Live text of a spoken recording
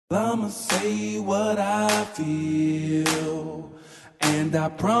I'ma say what I feel, and I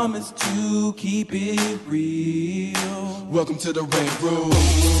promise to keep it real. Welcome to the Red Room.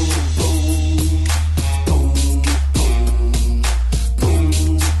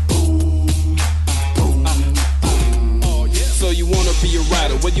 So you wanna be a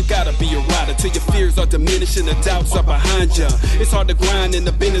rider, well you gotta be a rider till your fears are diminished and the doubts are behind you. It's hard to grind and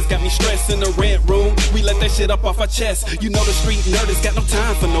the business got me stressed in the rent room. We let that shit up off our chest. You know the street nerd has got no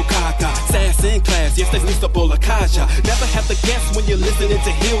time for no caca. Sass in class, yes that's Mr. Bolakaja. Never have to guess when you're listening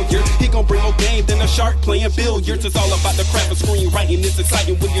to Hilliard. He gon' bring more game than a shark playing billiards. It's all about the craft of screenwriting. It's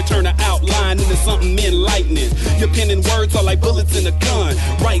exciting when you turn an outline into something enlightening. Your pen and words are like bullets in a gun.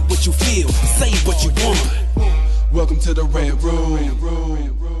 Write what you feel, say what you want. Welcome to the Red Room.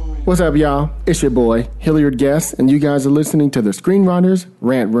 What's up, y'all? It's your boy, Hilliard Guest, and you guys are listening to the Screenwriters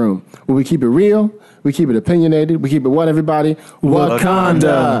Rant Room, where we keep it real, we keep it opinionated, we keep it what, everybody?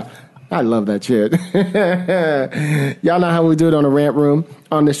 Wakanda. I love that shit. Y'all know how we do it on the Rant Room.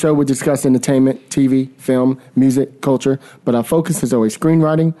 On this show, we discuss entertainment, TV, film, music, culture, but our focus is always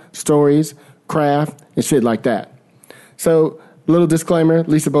screenwriting, stories, craft, and shit like that. So, little disclaimer,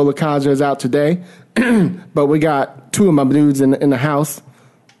 Lisa Bolakaja is out today, but we got two of my dudes in the house.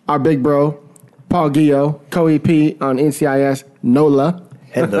 Our big bro, Paul Gio, co-EP on NCIS, NOLA.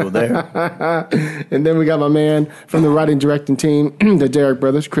 Hello there. And then we got my man from the writing directing team, the Derek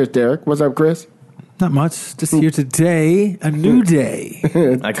brothers, Chris Derek. What's up, Chris? Not much. Just here today, a new day.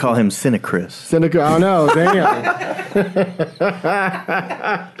 I call him Cinechris. Seneca, oh no, damn.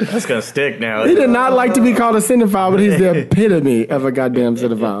 That's going to stick now. He did not like to be called a cinephile, but he's the epitome of a goddamn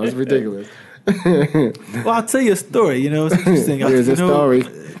cinephile. It's ridiculous. Well, I'll tell you a story. You know, it's interesting. Here's a story.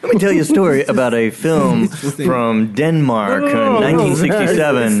 Let me tell you a story about a film from Denmark in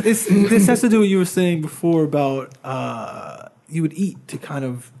 1967. This has to do with what you were saying before about you would eat to kind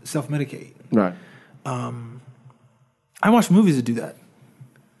of self-medicate. Right. I watch movies that do that.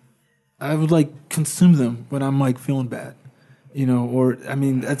 I would like consume them when I'm like feeling bad, you know. Or I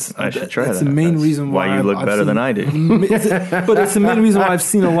mean, I should try that's that. the main That's reason why you look better than I do. But it's the main reason why I've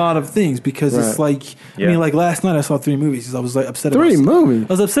seen a lot of things because it's like I mean, like last night I saw 3 movies because I was like upset. Three movies.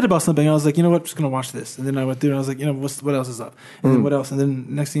 I was upset about something. I was like, you know what, I'm just gonna watch this. And then I went through and I was like, you know, what else is up? And then what else? And then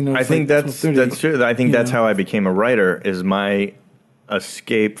next thing you know, I think that's true. I think that's how I became a writer. Is my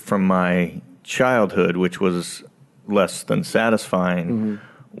escape from my childhood, which was less than satisfying,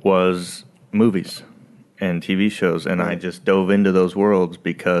 was movies and TV shows, and I just dove into those worlds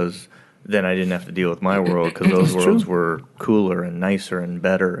because then I didn't have to deal with my world because those worlds were cooler and nicer and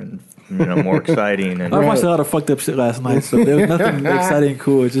better and more exciting. And I watched a lot of fucked up shit last night, so there was nothing exciting and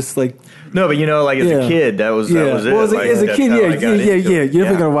cool. It's just like no, but like as a kid, that was it. Well, as a kid, You're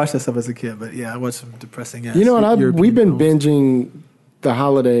never gonna watch that stuff as a kid, but I watched some depressing ass. You know what? We've been films. binging the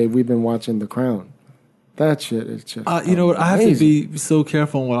holiday. We've been watching The Crown. That shit is just you know what? I have to amazing. be so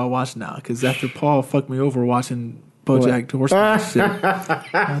careful on what I watch now because after Paul fucked me over watching BoJack Horseman shit.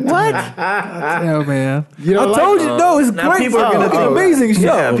 What? Yeah, man. You know, I told you, no, it's now great. People are gonna It's think, an amazing show.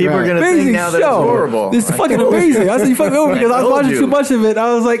 Yeah, people are going to think now that it's horrible. It's fucking amazing. I said you fucked me over because I was watching too much of it.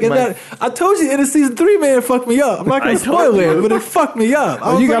 I was like, I told you in the season 3, man, it fucked me up. I'm not going to spoil it, but it fucked me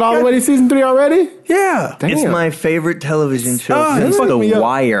up. You got all the way to season 3 already? Yeah. Damn. It's my favorite television show since fucked The me up.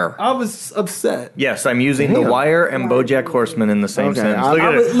 Wire. I was upset. Yes, I'm using The Wire and BoJack Horseman in the same sentence. I'm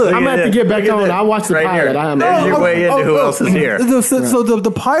gonna have to get back on. I watched the pilot. There's your way into who else is here. So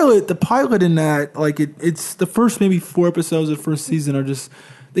the pilot in that, like it's the first maybe 4 episodes of the first season are just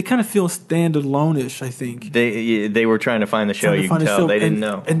they kind of feel standalone-ish. I think they were trying to find the show. You can tell they didn't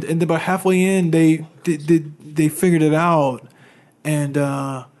know. And about halfway in, they figured it out, and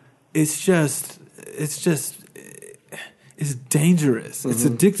it's dangerous. It's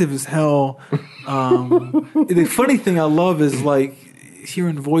addictive as hell. The funny thing I love is like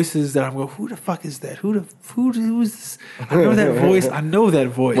hearing voices that I'm going, who the fuck is that? Who is this? I know that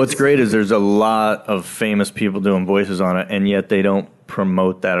voice. What's great is there's a lot of famous people doing voices on it, and yet they don't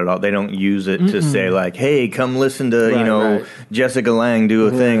promote that at all. They don't use it to say like, "Hey, come listen to Jessica Lange do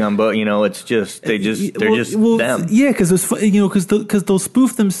a thing on." But it's just they're just them. Yeah, because it's because they'll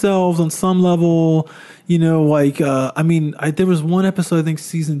spoof themselves on some level. There was one episode, I think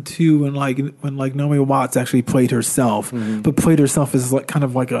season 2, when Naomi Watts actually played herself, but played herself as like kind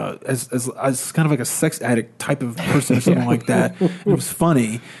of like as kind of like a sex addict type of person or something like that. It was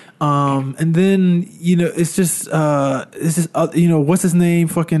funny. And then it's just what's his name?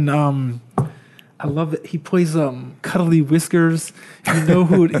 Fucking I love it. He plays Cuddly Whiskers.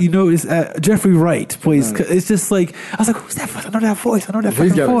 Is Jeffrey Wright plays. It's just like I was like, who's that? I know that voice.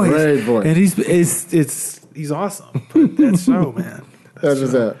 He's got a great voice, and he's awesome. But that show, man. That's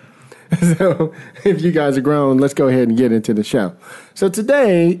what's up. So if you guys are grown, let's go ahead and get into the show. So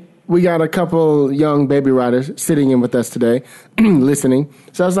today, we got a couple young baby writers sitting in with us today, listening.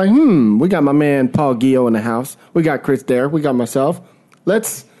 So I was like, we got my man Paul Gio in the house. We got Chris there. We got myself.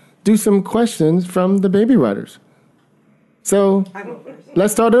 Let's do some questions from the baby writers. So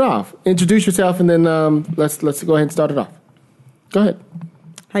let's start it off. Introduce yourself, and then let's go ahead and start it off. Go ahead.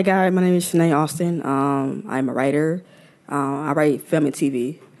 Hi, guys. My name is Shanae Austin. I'm a writer. I write film and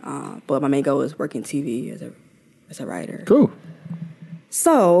TV, but my main goal is working TV as a writer. Cool.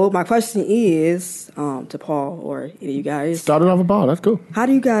 So my question is to Paul or either of you guys. Start it off with Paul. That's cool. How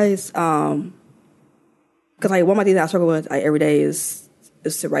do you guys? Because like one of my things that I struggle with every day is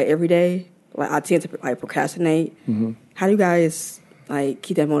to write every day. Like I tend to procrastinate. Mm-hmm. How do you guys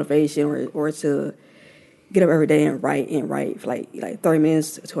keep that motivation or to get up every day and write for like 30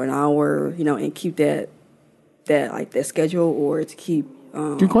 minutes to an hour, and keep that schedule, or to keep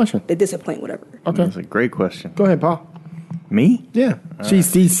good question, the discipline, whatever. Okay, that's a great question. Go ahead, Paul. Me? Yeah. She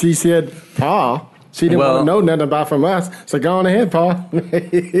said Paul. She didn't want to know nothing about from us. So go on ahead, Paul.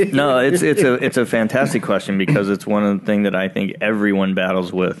 No, it's a fantastic question because it's one of the things that I think everyone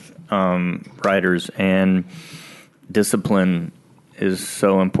battles with, writers, and discipline is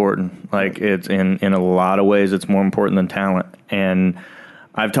so important. Like it's in a lot of ways, it's more important than talent. And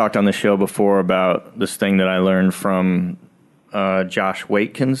I've talked on the show before about this thing that I learned from Josh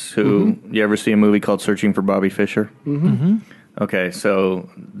Waitkins, who, you ever see a movie called Searching for Bobby Fischer? Mm-hmm. Okay, so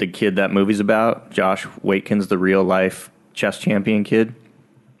the kid that movie's about, Josh Waitkins, the real life chess champion kid.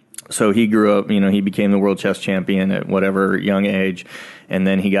 So he grew up, he became the world chess champion at whatever young age, and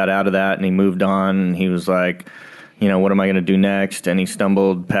then he got out of that and he moved on, and he was like, what am I going to do next? And he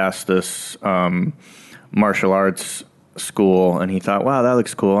stumbled past this martial arts school, and he thought, wow, that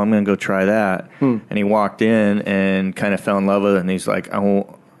looks cool. I'm going to go try that. And he walked in and kind of fell in love with it, and he's like,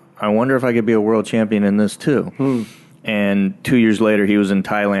 I wonder if I could be a world champion in this too. And 2 years later, he was in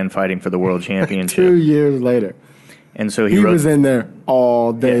Thailand fighting for the world championship. 2 years later. And so he was in there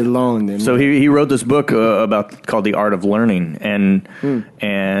all day long. Then. So he wrote this book called The Art of Learning, and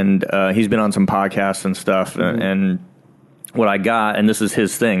he's been on some podcasts and stuff. And what I got, and this is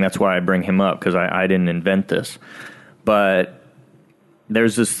his thing, that's why I bring him up, because I didn't invent this. But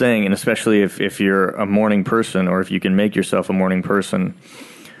there's this thing, and especially if you're a morning person, or if you can make yourself a morning person,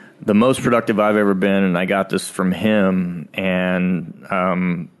 the most productive I've ever been, and I got this from him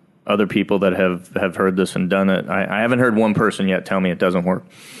and other people that have heard this and done it. I haven't heard one person yet tell me it doesn't work.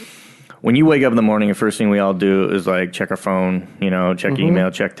 When you wake up in the morning, the first thing we all do is check our phone, check email,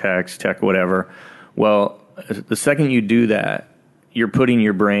 check text, check whatever. Well, the second you do that, you're putting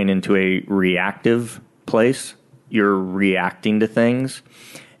your brain into a reactive place. You're reacting to things.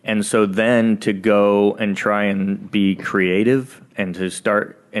 And so then to go and try and be creative and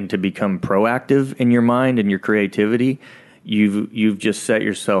to become proactive in your mind and your creativity, you've just set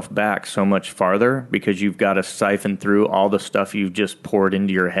yourself back so much farther, because you've got to siphon through all the stuff you've just poured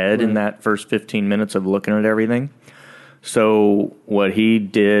into your head in that first 15 minutes of looking at everything. So what he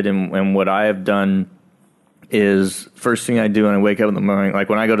did and what I have done is, first thing I do when I wake up in the morning, like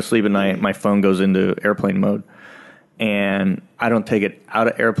when I go to sleep at night, my phone goes into airplane mode. And I don't take it out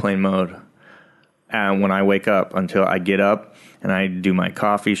of airplane mode when I wake up until I get up and I do my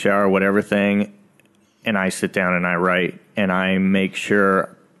coffee, shower, whatever thing, and I sit down and I write. And I make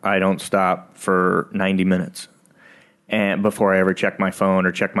sure I don't stop for 90 minutes and before I ever check my phone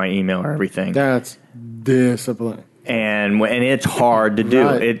or check my email or everything. That's discipline. And it's hard to do.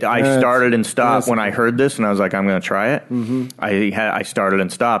 Right. I started and stopped when I heard this, and I was like, I'm going to try it. Mm-hmm. I started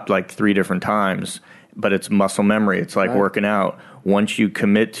and stopped 3 different times. But it's muscle memory. It's like working out. Once you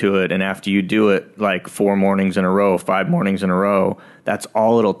commit to it, and after you do it 4 mornings in a row, 5 mornings in a row, that's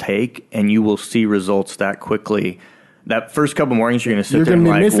all it'll take, and you will see results that quickly. That first couple mornings, you're going to sit there and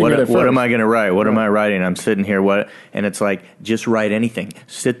what am I going to write? What am I writing? I'm sitting here, and it's just write anything.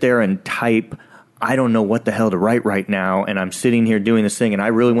 Sit there and type. I don't know what the hell to write right now, and I'm sitting here doing this thing, and I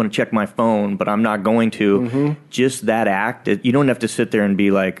really want to check my phone, but I'm not going to. Mm-hmm. Just that act, you don't have to sit there and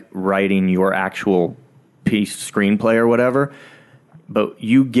be writing your actual piece, screenplay or whatever, but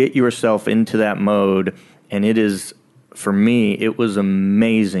you get yourself into that mode, and it is, for me, it was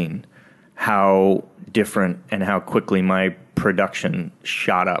amazing how different and how quickly my production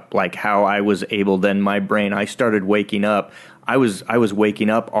shot up. How I was able, then my brain, I started waking up. I was waking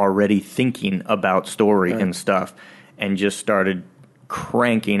up already thinking about story and stuff, and just started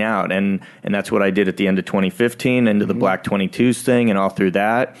cranking out. And that's what I did at the end of 2015, into the Black 22s thing and all through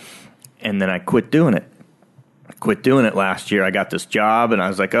that. And then I quit doing it. quit doing it last year. I got this job, and I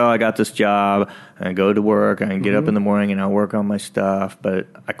was like, oh, I got this job, and I go to work, and I get up in the morning, and I work on my stuff, but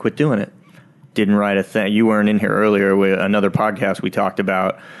I quit doing it. Didn't write a thing. You weren't in here earlier with another podcast we talked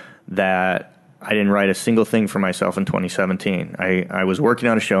about that I didn't write a single thing for myself in 2017. I was working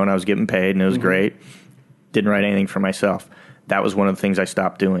on a show, and I was getting paid, and it was great. Didn't write anything for myself. That was one of the things I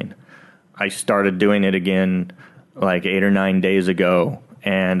stopped doing. I started doing it again like 8 or 9 days ago.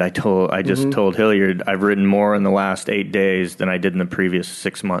 And I just told Hilliard, I've written more in the last 8 days than I did in the previous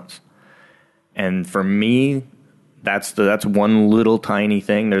 6 months. And for me, that's one little tiny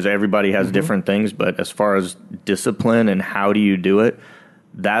thing. Everybody has different things, but as far as discipline and how do you do it,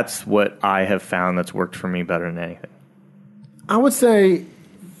 that's what I have found that's worked for me better than anything. I would say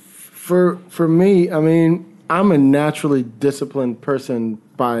for me, I mean, I'm a naturally disciplined person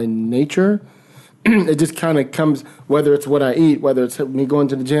by nature. It just kind of comes, whether it's what I eat, whether it's me going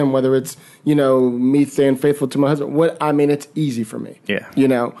to the gym, whether it's, me staying faithful to my husband. It's easy for me. Yeah.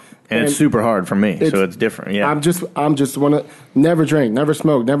 And it's super hard for me, so it's different. Yeah. I'm just one of, never drink, never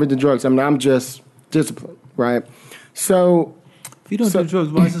smoke, never do drugs. I mean, I'm just disciplined, right? So. If you don't do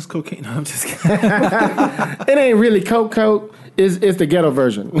drugs, why is this cocaine? No, I'm just kidding. It ain't really coke. It's the ghetto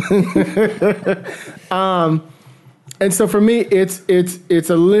version. And so for me, it's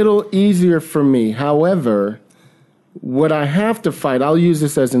a little easier for me. However, what I have to fight, I'll use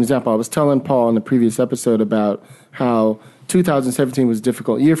this as an example. I was telling Paul in the previous episode about how 2017 was a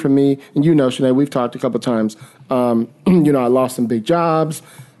difficult year for me. And Sinead, we've talked a couple of times. I lost some big jobs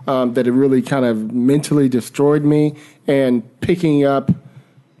that it really kind of mentally destroyed me. And picking up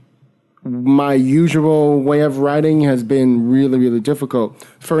my usual way of writing has been really, really difficult.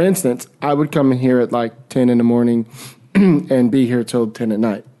 For instance, I would come in here at like 10 in the morning and be here till 10 at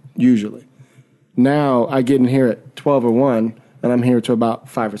night, usually. Now I get in here at 12 or 1, and I'm here till about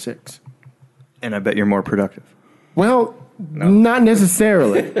 5 or 6. And I bet you're more productive. Well, not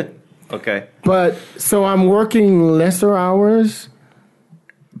necessarily. Okay. But so I'm working lesser hours,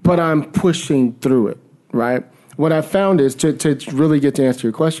 but I'm pushing through it, right? What I found is, to really get to answer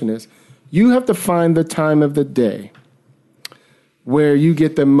your question is, you have to find the time of the day where you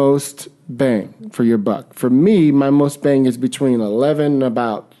get the most bang for your buck. For me, my most bang is between 11 and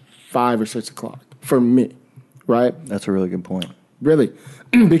about 5 or 6 o'clock, for me, right? That's a really good point. Really.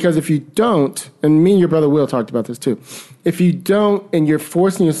 Because if you don't, and me and your brother Will talked about this too, if you don't and you're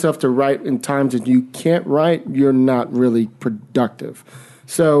forcing yourself to write in times that you can't write, you're not really productive.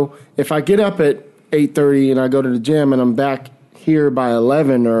 So if I get up at 8:30 and I go to the gym and I'm back here by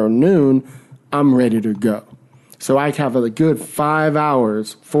 11 or noon, I'm ready to go. So I have a good 5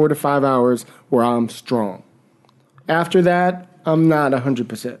 hours, 4 to 5 hours where I'm strong. After that, I'm not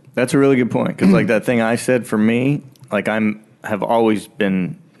 100%. That's a really good point, because like that thing I said, for me, like have always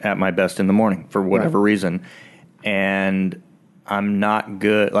been at my best in the morning for whatever reason, and I'm not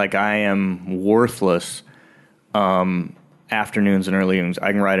good. Like I am worthless afternoons and early evenings.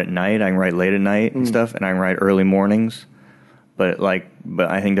 I can write at night, I can write late at night and stuff, and I can write early mornings. But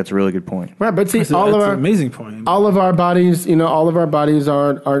I think that's a really good point. Right, but see, That's an amazing point. All of our bodies,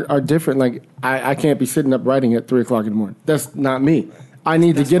 are different. Like I can't be sitting up writing at 3 o'clock in the morning. That's not me. I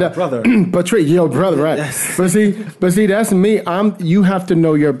need to get up. Brother. But your brother, right? Yes. But see, that's me. You have to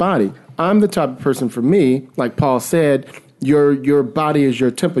know your body. I'm the type of person, for me, like Paul said, your body is your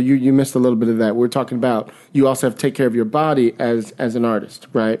temple. You missed a little bit of that. We're talking about you also have to take care of your body as an artist,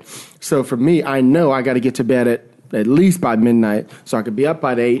 right? So for me, I know I got to get to bed at least by midnight, so I could be up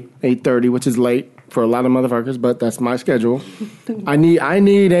by 8:30, which is late for a lot of motherfuckers, but that's my schedule. I need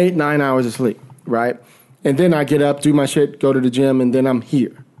 8-9 hours of sleep, right? And then I get up, do my shit, go to the gym, and then I'm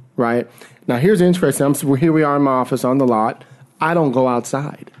here, right? Now here's interesting. Here we are in my office on the lot. I don't go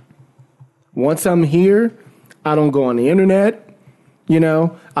outside. Once I'm here, I don't go on the internet.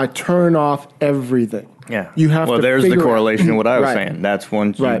 I turn off everything. Yeah. You have to. There's the correlation to what I was Right. saying. That's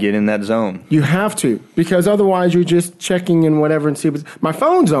once you get in that zone. You have to, because otherwise you're just checking in whatever and see what's. My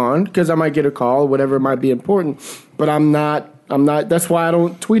phone's on because I might get a call, whatever might be important, but I'm not. That's why I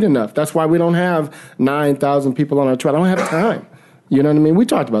don't tweet enough. That's why we don't have 9,000 people on our Twitter. I don't have time. You know what I mean? We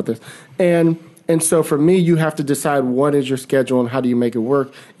talked about this, and so for me, you have to decide what is your schedule and how do you make it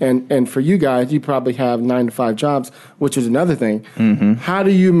work. And for you guys, you probably have 9 to 5 jobs, which is another thing. Mm-hmm. How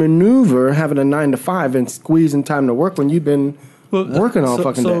do you maneuver having a 9 to 5 and squeezing time to work when you've been working all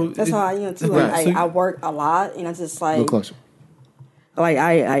fucking day? That's how I am too. Like, I work a lot, and I just A little closer. like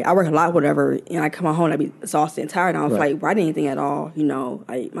I work a lot, whatever, and I come home and I be exhausted and tired. And I don't feel like writing anything at all.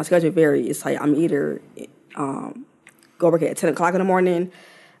 Like my schedule varies. It's like I'm either go work at 10 o'clock in the morning.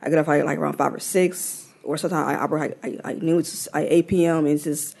 I get up like around 5 or 6. or sometimes I operate like noon to 8 p.m. and it's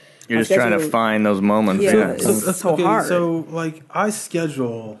just You're my just trying to schedule- find those moments. Yeah, Yeah. it's so hard. So, like, I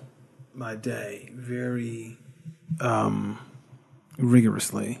schedule my day very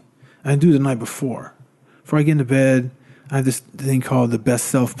rigorously. I do it the night before. Before I get into bed, I have this thing called the Best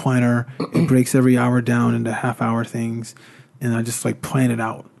Self Planner. It breaks every hour down into half-hour things, and I just, like, plan it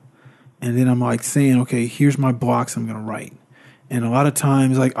out. And then I'm, like, saying, okay, here's my blocks I'm going to write. And a lot of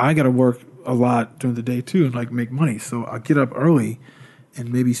times, like, I got to work a lot during the day, too, and, like, make money. So I get up early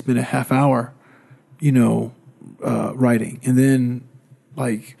and maybe spend a half hour, writing. And then,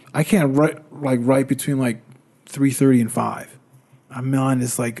 like, I can't write between, like, 3:30 and 5. My mind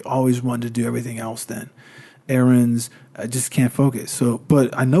is, like, always wanting to do everything else then. Errands, I just can't focus. So,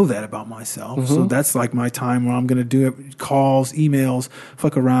 but I know that about myself. So that's, like, my time where I'm going to do it, calls, emails,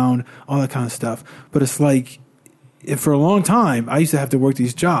 fuck around, all that kind of stuff. But it's like, for a long time, I used to have to work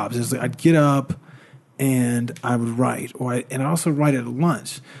these jobs. It's like I'd get up and I would write, and I also write at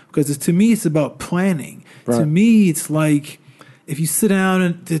lunch because to me it's about planning. Right. To me, it's like if you sit down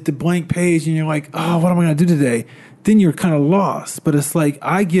at the blank page and you're like, oh, what am I going to do today? Then you're kind of lost. But it's like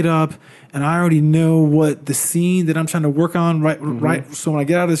I get up and I already know what the scene that I'm trying to work on right. So when I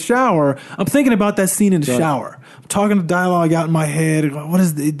get out of the shower, I'm thinking about that scene in the shower. I'm talking the dialogue out in my head. What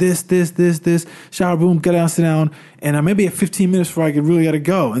is this? Shower, boom, get down, sit down. And I maybe at 15 minutes before I really got to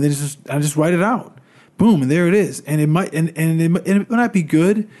go. And then I just write it out. Boom, and there it is. And it might not be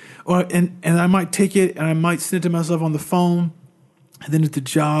good, and I might take it and I might send it to myself on the phone. And then at the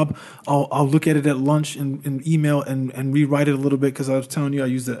job, I'll look at it at lunch and email and rewrite it a little bit because I was telling you I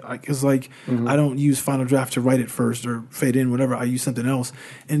use that because I don't use Final Draft to write it first or fade in, whatever. I use something else,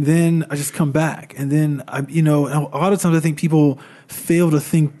 and then I just come back. And then a lot of times I think people fail to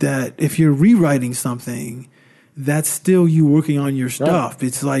think that if you're rewriting something, that's still you working on your stuff. Right.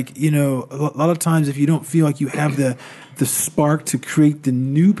 It's like, a lot of times if you don't feel like you have the spark to create the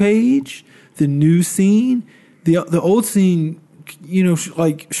new page, the new scene, the old scene,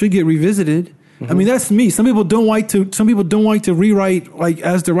 should get revisited. I mean, that's me. Some people don't like to rewrite like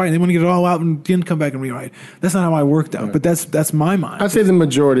as they're writing. They want to get it all out and then come back and rewrite. That's not how I worked out, but that's my mind. I'd say the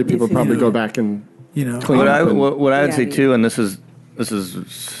majority of people probably go back and clean up. What I would say too, and this is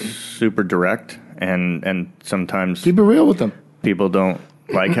super direct, and sometimes keep it real with them. People don't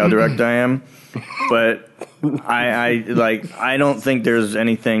like how direct I am, but I don't think there's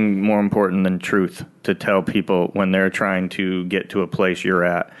anything more important than truth to tell people when they're trying to get to a place you're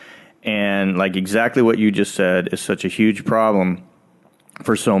at. And like exactly what you just said is such a huge problem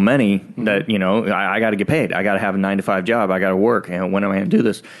for so many that, I got to get paid. I got to have a 9-to-5 job. I got to work. And when am I going to do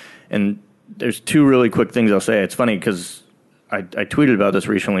this? And there's two really quick things I'll say. It's funny because I tweeted about this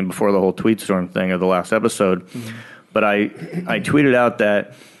recently before the whole tweet storm thing of the last episode. But I tweeted out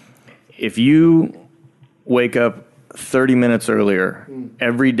that if you wake up 30 minutes earlier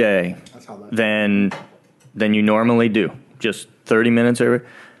every day than you normally do, just 30 minutes earlier,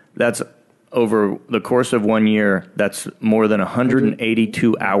 that's over the course of 1 year, that's more than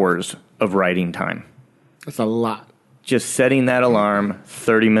 182 hours of writing time. That's a lot. Just setting that alarm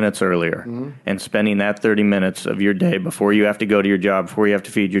 30 minutes earlier and spending that 30 minutes of your day before you have to go to your job, before you have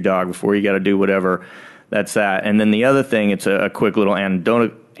to feed your dog, before you got to do whatever, that's that. And then the other thing, it's a quick little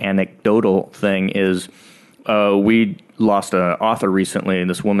anecdotal thing, is we lost an author recently,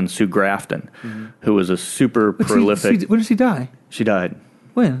 this woman, Sue Grafton, who was a super prolific... When did she die? She died.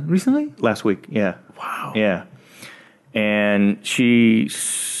 When? Recently? Last week, yeah. Wow. Yeah. And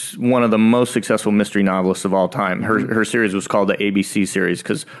she's one of the most successful mystery novelists of all time. Her series was called the ABC series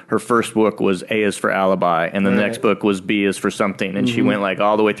because her first book was A is for Alibi, and then the next book was B is for something, and she went like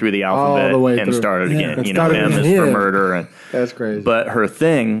all the way through the alphabet and started again. M is for murder. And, that's crazy. But her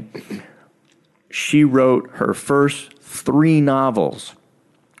thing, she wrote her first 3 novels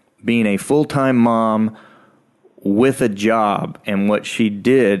being a full-time mom with a job, and what she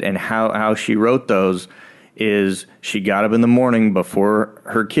did and how she wrote those is she got up in the morning before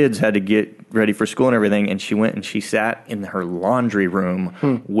her kids had to get ready for school and everything, and she went and she sat in her laundry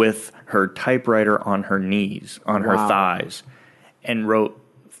room with her typewriter on her knees, on her thighs, and wrote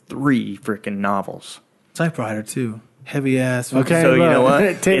 3 freaking novels. Typewriter, too. Heavy ass. Okay, so you know what?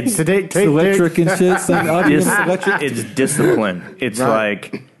 It's electric and shit. It's discipline. It's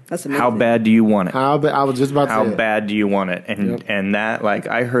like... That's amazing. How bad do you want it? I was just about to say How bad do you want it? And that, like,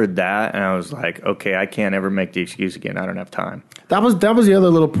 I heard that, and I was like, okay, I can't ever make the excuse again. I don't have time. That was the other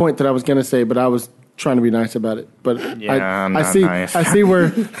little point that I was going to say, but I was trying to be nice about it. But I'm not nice. I see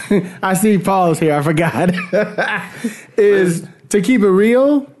where I see Paul's here. I forgot. Is to keep it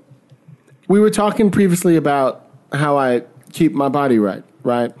real. We were talking previously about how I keep my body right.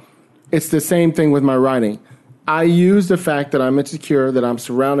 it's the same thing with my writing. I use the fact that I'm insecure, that I'm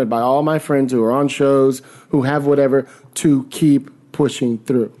surrounded by all my friends who are on shows, who have whatever, to keep pushing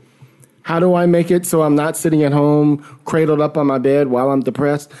through. How do I make it so I'm not sitting at home, cradled up on my bed while I'm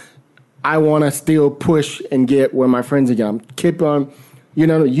depressed? I want to still push and get where my friends are getting. Keep on,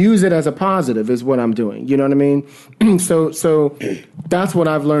 use it as a positive is what I'm doing. You know what I mean? So that's what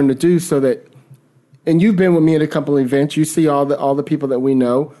I've learned to do so that, and you've been with me at a couple of events. You see all the people that we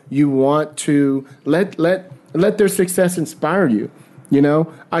know. You want to let their success inspire you.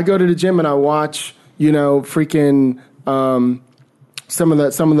 I go to the gym and I watch, freaking some of the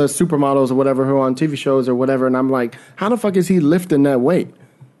supermodels or whatever who are on TV shows or whatever, and I'm like, how the fuck is he lifting that weight?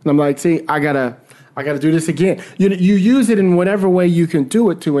 And I'm like, see, I gotta do this again. You use it in whatever way you can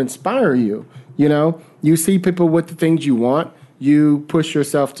do it to inspire you. You see people with the things you want, you push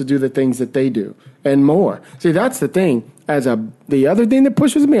yourself to do the things that they do and more. See, that's the thing. The other thing that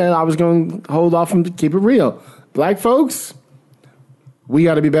pushes me, I was going to hold off and keep it real. Black folks, we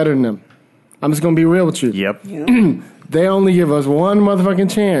got to be better than them. I'm just going to be real with you. Yep. Yeah. They only give us one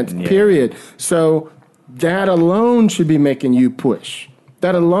motherfucking chance, period. So that alone should be making you push.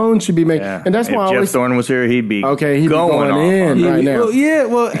 That alone should be making, and that's why Jeff Thorne was here, he'd be going in right now.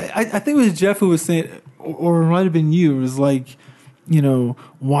 I think it was Jeff who was saying, or it might have been you. It was like,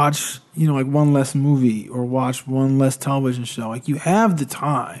 watch, like one less movie or watch one less television show. Like you have the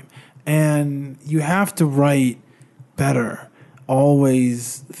time, and you have to write better.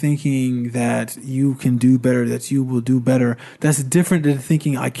 Always thinking that you can do better, that you will do better. That's different than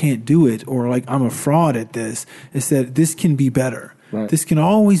thinking I can't do it or like I'm a fraud at this. It's that this can be better. Right. This can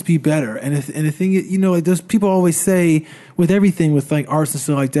always be better. And the thing, like those people always say with everything, with like arts and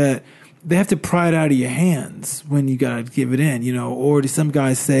stuff like that, they have to pry it out of your hands when you gotta give it in, Or some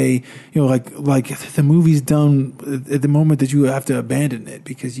guys say, like the movie's done at the moment that you have to abandon it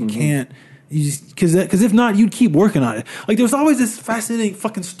because you can't. Because if not, you'd keep working on it. Like there was always this fascinating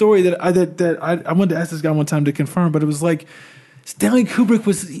fucking story that I wanted to ask this guy one time to confirm, but it was like Stanley Kubrick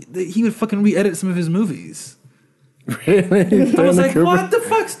he would fucking re-edit some of his movies. Really? I was like, what the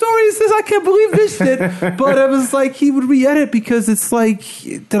fuck story is this? I can't believe this shit. But I was like, he would re-edit because it's like,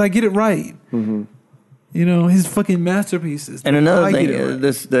 did I get it right? Mm-hmm. His fucking masterpieces. And another thing,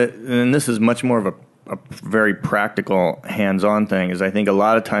 this is much more of a very practical, hands-on thing, is I think a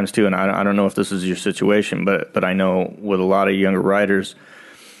lot of times too, and I don't know if this is your situation, but I know with a lot of younger writers,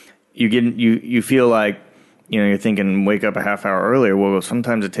 you feel like, you're thinking wake up a half hour earlier. Well,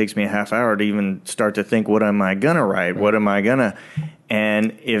 sometimes it takes me a half hour to even start to think, what am I gonna write? What am I gonna?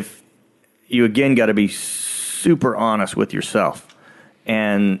 And if you again got to be super honest with yourself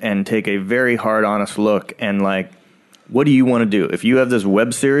and take a very hard, honest look and like, what do you want to do? If you have this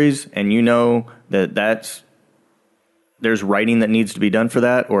web series and you know there's writing that needs to be done for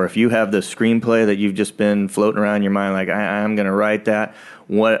that, or if you have the screenplay that you've just been floating around in your mind, like I'm going to write that.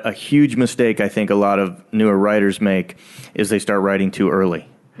 What a huge mistake I think a lot of newer writers make is they start writing too early.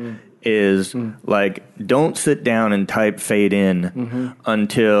 Like, don't sit down and type fade in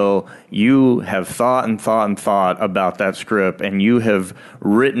until you have thought about that script and you have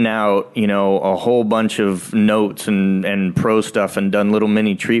written out, a whole bunch of notes and pro stuff and done little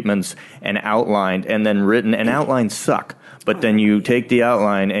mini treatments and outlined and then written. And outlines suck. But then you take the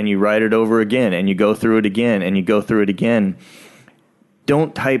outline and you write it over again and you go through it again and you go through it again.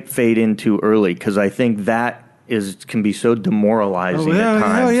 Don't type fade in too early, because I think that can be so demoralizing at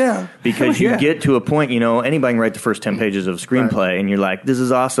times. Because you get to a point, anybody can write the first 10 pages of a screenplay and you're like, this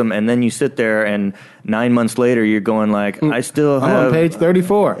is awesome. And then you sit there and 9 months later you're going like, I still have... I'm on page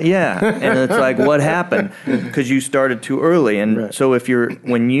 34. Yeah. And it's like, what happened? Because you started too early. And so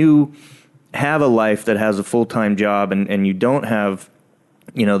when you have a life that has a full-time job and you don't have,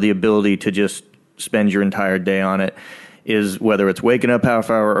 the ability to just spend your entire day on it, is whether it's waking up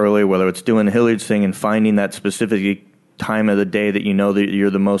half hour early, whether it's doing Hilliard's thing and finding that specific time of the day that that you're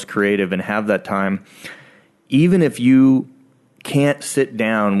the most creative and have that time, even if you can't sit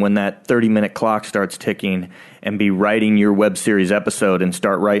down when that 30-minute clock starts ticking and be writing your web series episode and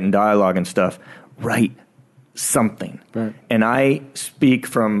start writing dialogue and stuff, write something. Right. And I speak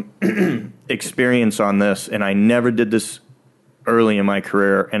from experience on this, and I never did this early in my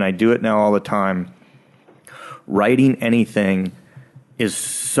career, and I do it now all the time. Writing anything is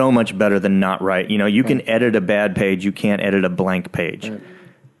so much better than not write. You can edit a bad page. You can't edit a blank page. Right.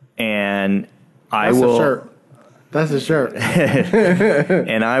 And That's a shirt.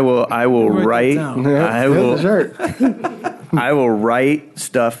 And I will write. I will write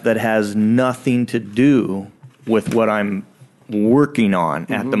stuff that has nothing to do with what I'm working on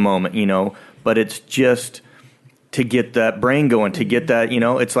at the moment. But it's just to get that brain going, to get that,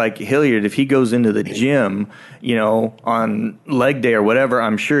 it's like Hilliard, if he goes into the gym, on leg day or whatever,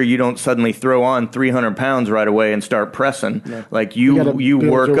 I'm sure you don't suddenly throw on 300 pounds right away and start pressing. Yeah. Like you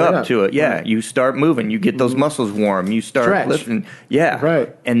work up to it. Yeah. Right. You start moving, you get those muscles warm, you start lifting. Yeah.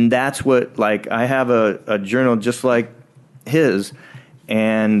 Right. And that's what, like, I have a journal just like his,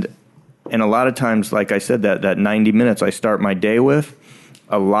 and a lot of times, like I said, that 90 minutes I start my day with,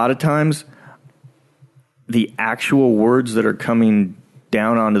 a lot of times the actual words that are coming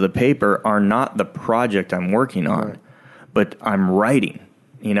down onto the paper are not the project I'm working on, but I'm writing.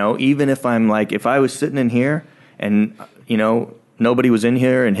 Even if I'm like, if I was sitting in here and, nobody was in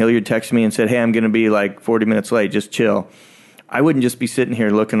here and Hilliard texted me and said, hey, I'm going to be like 40 minutes late, just chill. I wouldn't just be sitting here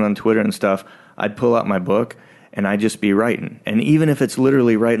looking on Twitter and stuff. I'd pull out my book and I'd just be writing. And even if it's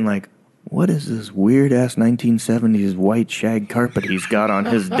literally writing like, what is this weird-ass 1970s white shag carpet he's got on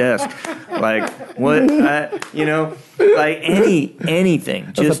his desk? Like, what, like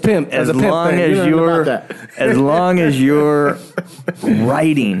anything. Just as long as you're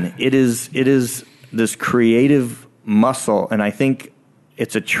writing, it is this creative muscle. And I think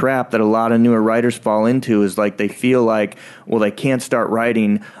it's a trap that a lot of newer writers fall into, is like they feel like, well, they can't start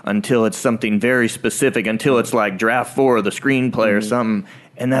writing until it's something very specific, until it's like draft 4 of the screenplay or something.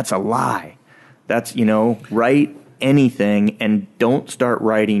 And that's a lie. That's, write anything and don't start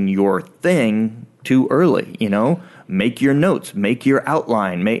writing your thing too early, Make your notes, make your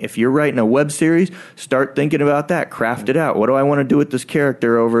outline. If you're writing a web series, start thinking about that, craft it out. What do I want to do with this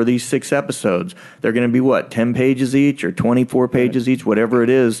character over these 6 episodes? They're going to be 10 pages each or 24 pages each, whatever it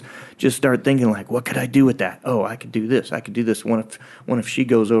is. Just start thinking like, what could I do with that? Oh, I could do this. I could do this. What if she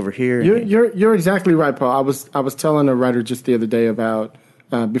goes over here? You're exactly right, Paul. I was telling a writer just the other day about,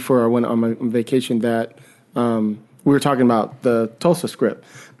 before I went on my vacation, that we were talking about the Tulsa script.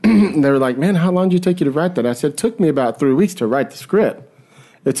 They were like, man, how long did it take you to write that? I said, it took me about 3 weeks to write the script.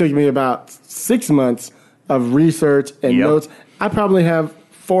 It took me about 6 months of research and notes. I probably have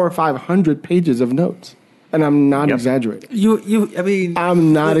 400 or 500 pages of notes. And I'm not exaggerating.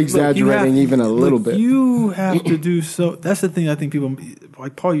 I'm not exaggerating even a little bit. You have to do so. That's the thing I think people,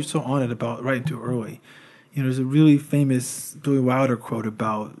 like Paul, you're so on it about writing too early. There's a really famous Billy Wilder quote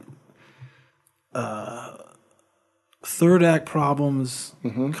about third act problems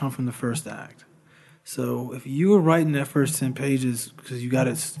come from the first act. So if you were writing that first 10 pages because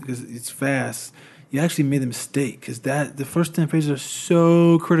it's fast, you actually made a mistake, because the first 10 pages are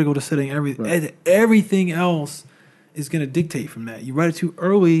so critical to setting everything. Right. Everything else is going to dictate from that. You write it too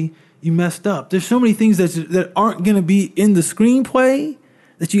early, you messed up. There's so many things that aren't going to be in the screenplay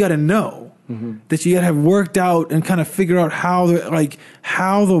that you got to know. That you gotta have worked out and kind of figure out how there'll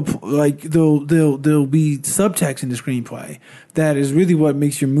be subtext in the screenplay. That is really what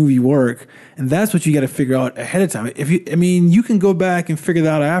makes your movie work, and that's what you got to figure out ahead of time. You can go back and figure that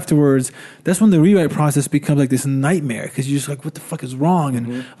out afterwards. That's when the rewrite process becomes like this nightmare, because you're just like, what the fuck is wrong,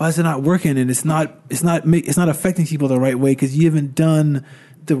 and why is it not working, and it's not affecting people the right way because you haven't done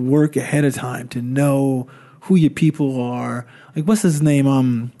the work ahead of time to know who your people are. Like, what's his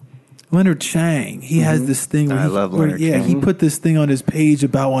name? Leonard Chang, he has this thing. I love Leonard Chang. He put this thing on his page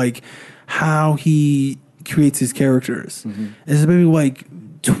about like how he creates his characters. There's maybe like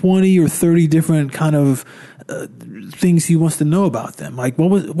 20 or 30 different kind of things he wants to know about them. Like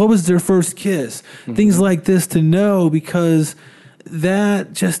what was their first kiss? Things like this to know, because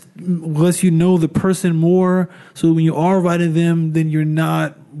that just lets you know the person more. So when you are writing them, then you're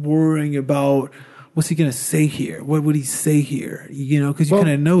not worrying about, what's he going to say here? What would he say here? Because you kind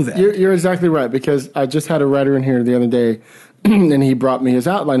of know that. You're exactly right, because I just had a writer in here the other day, and he brought me his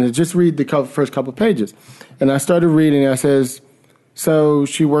outline to just read the first couple pages. And I started reading, and I says, so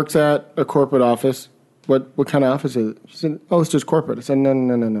she works at a corporate office. What kind of office is it? She said, oh, it's just corporate. I said,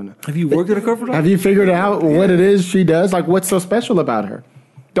 no. Have you worked at a corporate office? Have you figured out what it is she does? Like, what's so special about her?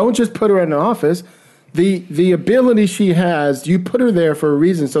 Don't just put her in an office. The ability she has, you put her there for a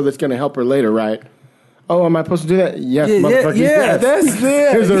reason, so that's going to help her later, right? Oh, am I supposed to do that? Yes, motherfucker. Yes. That's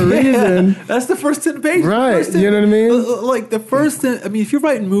there. There's a reason. That's the first 10 pages. Right. You know what I mean? Like the first 10, if you're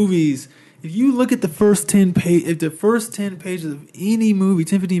writing movies, if you look at the first 10 pages of any movie,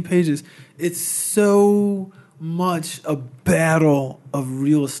 10, 15 pages, it's so much a battle of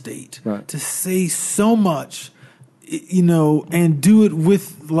real estate. Right. To say so much, and do it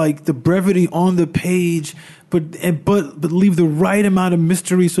with like the brevity on the page, but leave the right amount of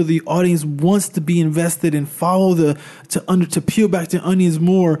mystery so the audience wants to be invested and follow to peel back the onions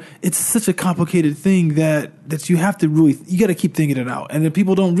more. It's such a complicated thing that you have to you got to keep thinking it out. And then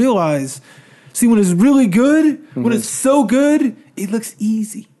people don't realize, when it's really good, when it's so good, it looks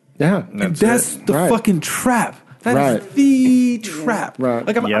easy. Yeah. And that's the fucking trap. That Right. is the trap. Right.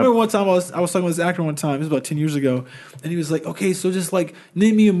 Like I remember one time I was talking with this actor one time. It was about 10 years ago, and he was like, "Okay, so just like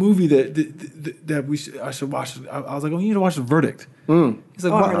name me a movie that I should watch." I was like, "Oh, you need to watch The Verdict." He's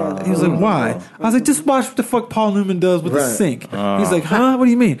like, "Why?" He was like, "Why?" I was like, "Just watch what the fuck Paul Newman does with the sink." He's like, "Huh? What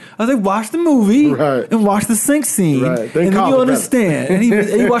do you mean?" I was like, "Watch the movie and watch the sink scene, and then you'll understand." And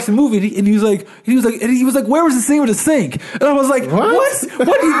he watched the movie, and he was like, "Where was the scene with the sink?" And I was like, "What? What?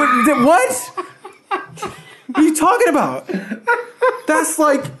 What are you talking about?" That's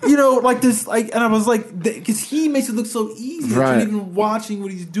like, like this, like, and I was like, because he makes it look so easy. Right. You're even watching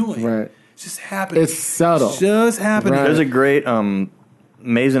what he's doing. Right. It's just happening. It's subtle. It's just happening. There's a great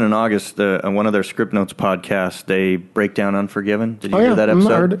Mason and August, one of their Script Notes podcasts, they break down Unforgiven. Did you hear that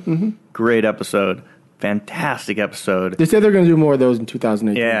episode? I heard it. Mm-hmm. Great episode. Fantastic episode. They said they're going to do more of those in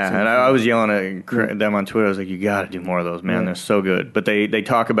 2018. Yeah, and I was yelling at them on Twitter. I was like, "You got to do more of those, man. They're so good." But they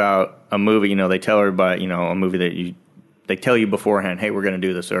talk about a movie. They tell everybody, a movie that they tell you beforehand. Hey, we're going to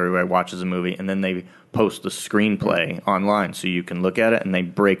do this. So everybody watches a movie, and then they post the screenplay online so you can look at it, and they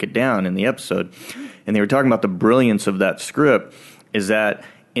break it down in the episode. And they were talking about the brilliance of that script is that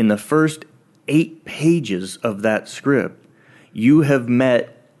in the first 8 pages of that script, you have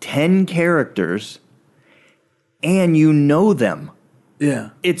met 10 characters. And you know them. Yeah.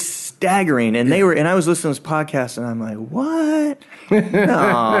 It's staggering. And and I was listening to this podcast and I'm like, what? No.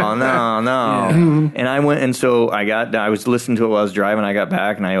 Yeah. And I went, and so I was listening to it while I was driving. I got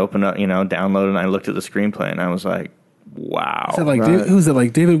back and I opened up, downloaded, and I looked at the screenplay and I was like, wow. Is that like who's it,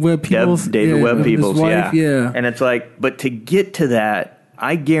 like David Webb Peoples? David Webb Peoples, yeah. And it's like, but to get to that,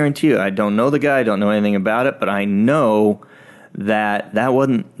 I guarantee you, I don't know the guy, I don't know anything about it, but I know that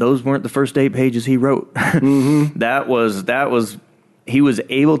those weren't the first 8 pages he wrote. Mm-hmm. That was he was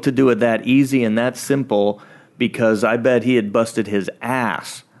able to do it that easy and that simple because I bet he had busted his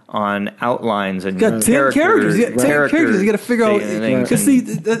ass on outlines and got 10 characters. You got 10 characters. You got to figure out. Because see,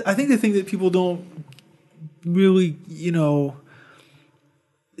 I think the thing that people don't really,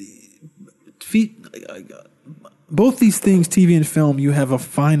 both these things, TV and film, you have a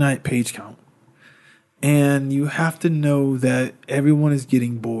finite page count. And you have to know that everyone is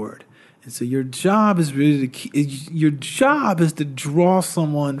getting bored. And so your job is really to draw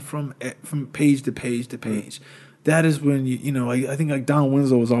someone from page to page to page. That is when I think like Don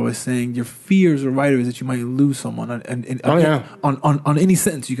Winslow was always saying, your fear as a writer is that you might lose someone. On any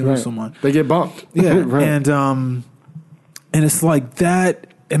sentence you can lose someone. They get bumped. Yeah, and it's like that.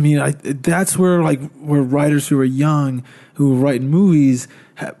 I mean, that's where writers who are young who write movies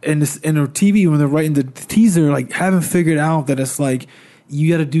and TV when they're writing the teaser, like haven't figured out that it's like you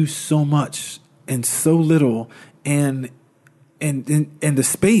got to do so much and so little, and the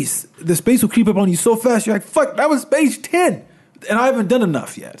space will creep up on you so fast. You're like, fuck, that was page 10, and I haven't done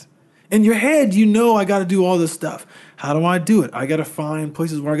enough yet. In your head, I got to do all this stuff. How do I do it? I got to find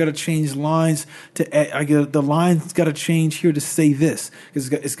places where I got to change lines the lines got to change here to say this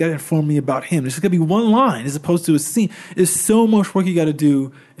because it's got to inform me about him. There's got to be one line as opposed to a scene. There's so much work you got to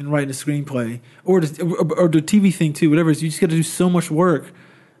do in writing a screenplay or the TV thing too. Whatever it is, you just got to do so much work.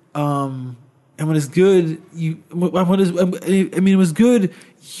 And when it's good, it was good.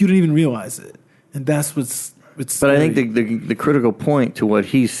 You didn't even realize it, and that's what's. But I think the critical point to what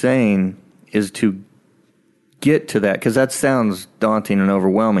he's saying is to get to that, because that sounds daunting and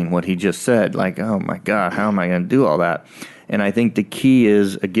overwhelming, what he just said. Like, oh my God, how am I going to do all that? And I think the key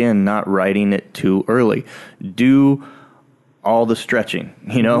is, again, not writing it too early. Do all the stretching,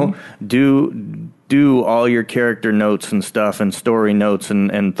 Mm-hmm. Do all your character notes and stuff and story notes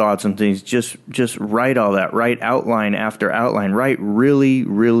and thoughts and things. Just write all that. Write outline after outline. Write really,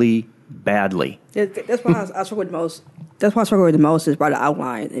 really badly. That's why I struggle with the most. That's why I struggle with the most is write an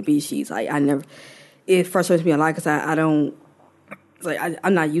outline and beat sheets. Like it frustrates me a lot because I don't.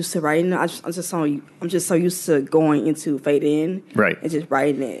 I'm not used to writing. I'm just so used to going into fade in, right, and just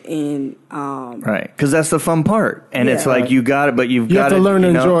writing it, and right, because that's the fun part, and it's like you got it, but you got to learn to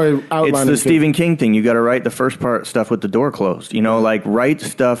enjoy outlining. It's the Stephen King thing. You got to write the first part stuff with the door closed. Like write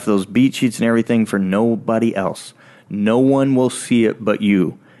stuff, those beat sheets and everything for nobody else. No one will see it but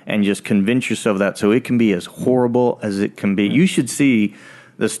you, and just convince yourself that so it can be as horrible as it can be. You should see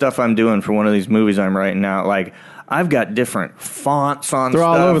the stuff I'm doing for one of these movies I'm writing now. Like, I've got different fonts on They're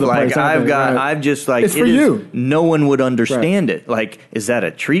stuff. all over the place. I've just like, it's for you. No one would understand it. Like, is that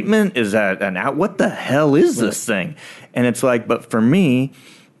a treatment? Is that an out? What the hell is this thing? And it's like, but for me,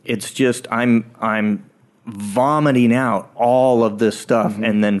 it's just, I'm vomiting out all of this stuff. Mm-hmm.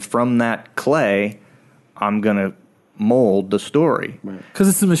 And then from that clay, I'm going to mold the story. Because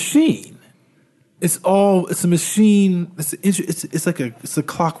it's a machine. It's a machine. It's a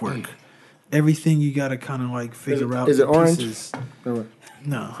clockwork. everything you got to kind of like figure out. Is it orange? Pieces.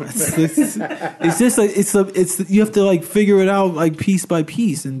 No, it's just like it's you have to like figure it out like piece by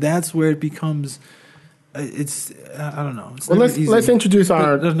piece, and that's where it becomes. It's I don't know. It's well, let's introduce we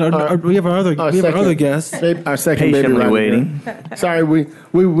have our other guest. Our second baby patiently waiting. Sorry,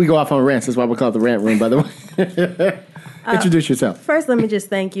 we go off on rants. That's why we call it the rant room. By the way, introduce yourself. First, let me just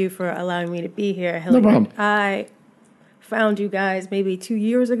thank you for allowing me to be here, Hillary. No problem. I found you guys maybe 2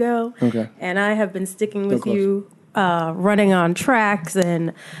 years ago, and I have been sticking with you, running on tracks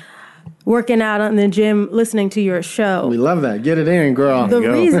and working out in the gym, listening to your show. We love that. Get it in, girl. The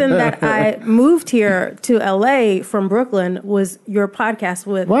reason that I moved here to LA from Brooklyn was your podcast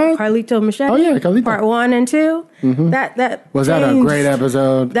with Carlito Machete. Oh yeah, Carlito. Part 1 and 2. Mm-hmm. That was that a great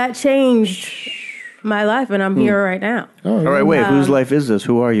episode? That changed my life, and I'm here right now. All right, wait. Whose life is this?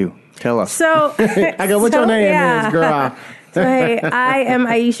 Who are you? Tell us. So I go. What's your name, is, girl? So hey, I am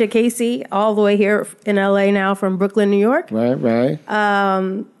Aisha Casey, all the way here in LA now from Brooklyn, New York. Right.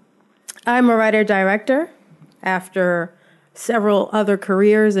 I'm a writer-director after several other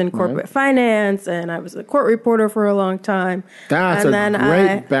careers in corporate finance, and I was a court reporter for a long time. That's a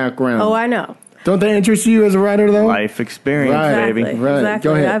great background. Oh, I know. Don't they interest you as a writer, though? Life experience, Exactly, baby. Right. Exactly.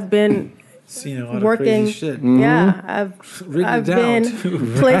 Go ahead. I've been seen a lot working. of crazy shit. Yeah, I've down,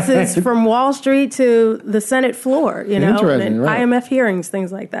 been places from Wall Street to the Senate floor, and IMF hearings,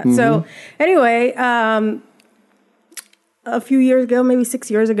 things like that. So anyway, a few years ago, maybe 6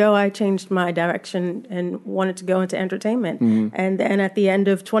 years ago, I changed my direction and wanted to go into entertainment. And then at the end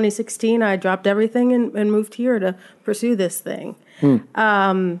of 2016, I dropped everything and moved here to pursue this thing.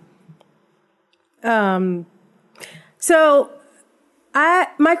 So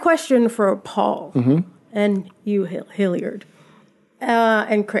my question for Paul and you, Hilliard,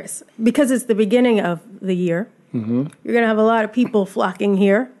 and Chris, because it's the beginning of the year, you're going to have a lot of people flocking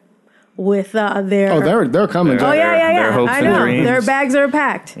here with their... they're coming. Oh, yeah. Their hopes I know. and dreams. Their bags are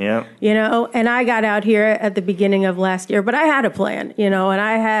packed. Yeah. And I got out here at the beginning of last year, but I had a plan, and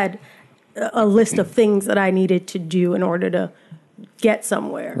I had a list of things that I needed to do in order to get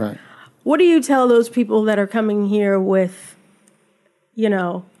somewhere. Right. What do you tell those people that are coming here with,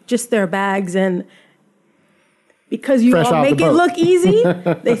 just their bags, and because you all make it look easy,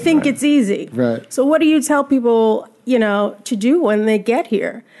 they think it's easy. Right. So what do you tell people, to do when they get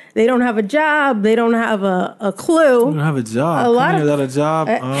here? They don't have a job. They don't have a clue. You don't have a job. A lot without a job.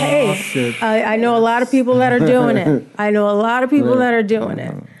 Shit. I know a lot of people that are doing it.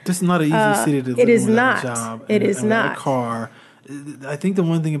 This is not an easy city to live in. It is without not. a job It and, is and not. A car. I think the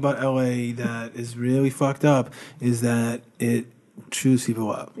one thing about LA that is really fucked up is that it chews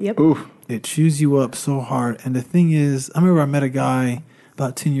people up. Yep. Oof. It chews you up so hard. And the thing is, I remember I met a guy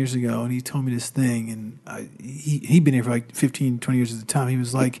about 10 years ago, and he told me this thing, and he'd been here for like 15, 20 years at the time. He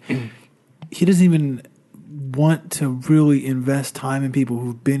was like, he doesn't even want to really invest time in people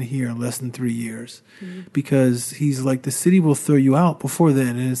who've been here less than 3 years, because he's like, the city will throw you out before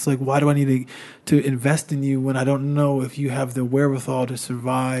then. And it's like, why do I need to invest in you when I don't know if you have the wherewithal to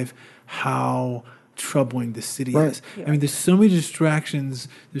survive how troubling the city is? Yeah. I mean, there's so many distractions.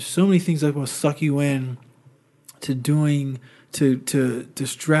 There's so many things that will suck you in to doing to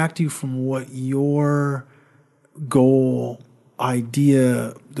distract you from what your goal,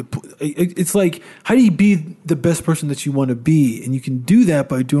 idea, it's like, how do you be the best person that you want to be? And you can do that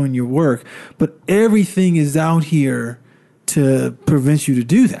by doing your work, but everything is out here to prevent you to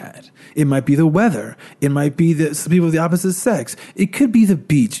do that. It might be the weather. It might be some people of the opposite sex. It could be the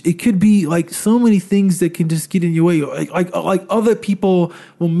beach. It could be like so many things that can just get in your way. Like other people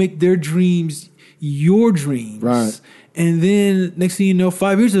will make their dreams your dreams. Right. And then next thing you know,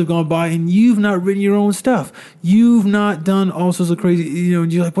 5 years have gone by and you've not written your own stuff. You've not done all sorts of crazy,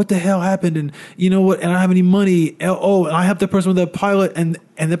 and you're like, what the hell happened? And you know what? And I don't have any money. Oh, and I helped that person with that pilot, and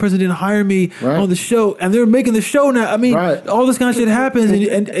that person didn't hire me on the show, and they're making the show now. I mean, all this kind of shit happens,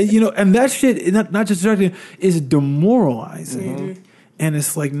 and that shit, not just distracting, is demoralizing. Mm-hmm. And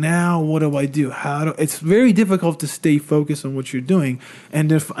it's like, now what do I do? It's very difficult to stay focused on what you're doing, and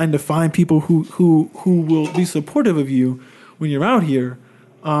to find people who will be supportive of you when you're out here.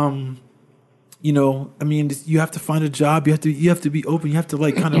 I mean, you have to find a job. You have to be open. You have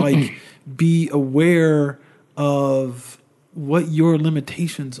to be aware of what your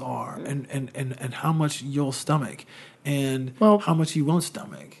limitations are, and how much you'll stomach, and how much you won't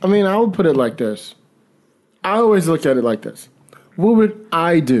stomach. I mean, I would put it like this. I always look at it like this. What would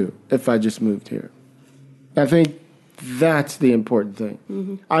I do if I just moved here? I think That's the important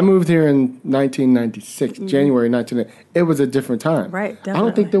thing. I moved here in 1996, January 1990. It was a different time. Right, I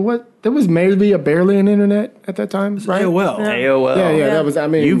don't think there was maybe barely an internet at that time, right? AOL. AOL. Yeah, that was, I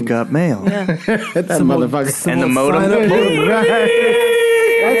mean. You've got mail. that motherfucker. And the modem.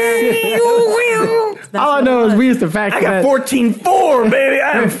 All I know is we used to fax. I got 14.4, baby.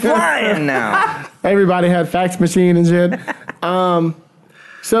 I'm flying now. Everybody had fax machine and shit.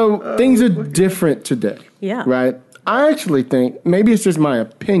 So things are different today. Yeah. Right? I actually think, maybe it's just my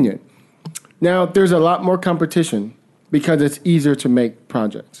opinion. Now, there's a lot more competition because it's easier to make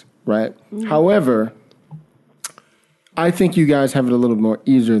projects, right? However, I think you guys have it a little more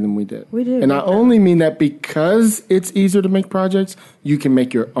easier than we did. We do. And I only mean that because it's easier to make projects, you can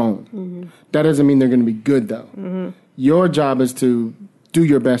make your own. That doesn't mean they're going to be good, though. Your job is to do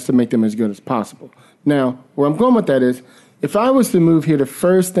your best to make them as good as possible. Now, where I'm going with that is, if I was to move here, the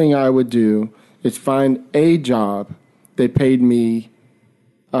first thing I would do is find a job that paid me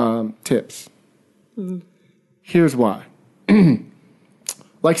tips. Here's why.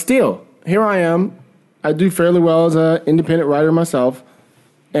 Like Steel, here I am. I do fairly well as an independent writer myself,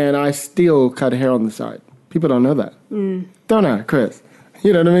 and I still cut hair on the side. People don't know that. Don't I, Chris?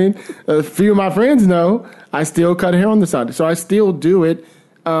 You know what I mean? A few of my friends know I still cut hair on the side. So I still do it.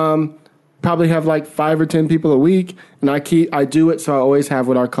 Probably have like 5 or 10 people a week, and I do it so I always have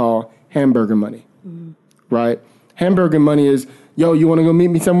what I call hamburger money. Right? Hamburger money is, yo, you want to go meet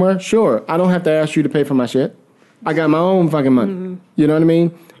me somewhere? Sure. I don't have to ask you to pay for my shit. I got my own fucking money. You know what I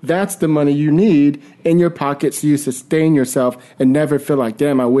mean? That's the money you need in your pocket so you sustain yourself and never feel like,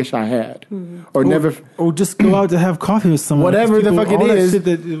 damn, I wish I had. Or just go out to have coffee with someone. Whatever the fuck it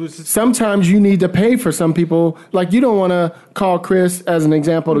is. Sometimes you need to pay for some people. Like, you don't want to call Chris, as an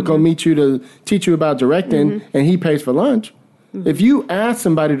example, to go meet you to teach you about directing, and he pays for lunch. If you ask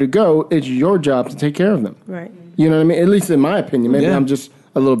somebody to go, it's your job to take care of them. Right. You know what I mean? At least in my opinion. Maybe I'm just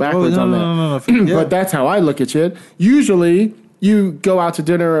a little backwards on that. No. But that's how I look at shit. Usually, you go out to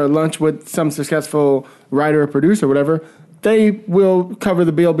dinner or lunch with some successful writer or producer or whatever, they will cover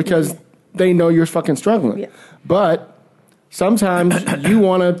the bill because they know you're fucking struggling. Yeah. But sometimes you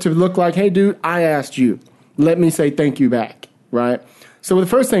want it to look like, hey, dude, I asked you. Let me say thank you back, right? So the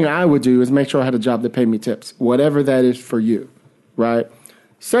first thing I would do is make sure I had a job that paid me tips, whatever that is for you, right?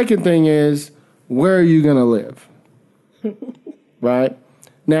 Second thing is, where are you going to live? Right?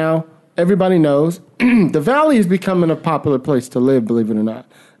 Now, everybody knows the Valley is becoming a popular place to live, believe it or not.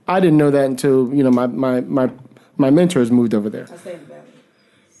 I didn't know that until, my mentors moved over there. I stay in the Valley.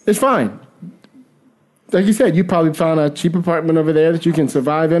 It's fine. Like you said, you probably found a cheap apartment over there that you can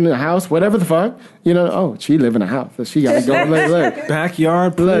survive in, a house, whatever the fuck. She live in a house. So she got to go. Look.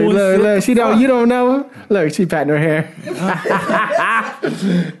 Backyard pool. Look. You don't know her? Look, she patting her hair.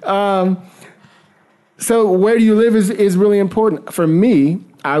 So where do you live is really important. For me,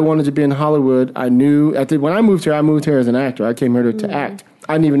 I wanted to be in Hollywood. I knew when I moved here as an actor. I came here to act.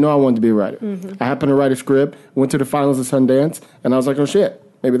 I didn't even know I wanted to be a writer. I happened to write a script, went to the finals of Sundance, and I was like, oh shit,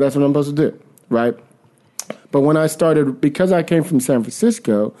 maybe that's what I'm supposed to do, right? But when I started, because I came from San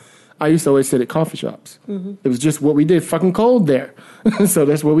Francisco, I used to always sit at coffee shops. It was just what we did, fucking cold there. So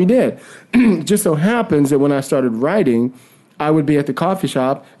that's what we did. It just so happens that when I started writing, I would be at the coffee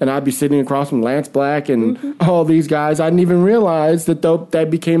shop, and I'd be sitting across from Lance Black and all these guys. I didn't even realize that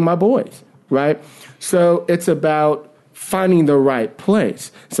became my boys, right? So it's about finding the right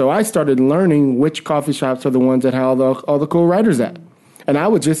place. So I started learning which coffee shops are the ones that have all the cool writers at. And I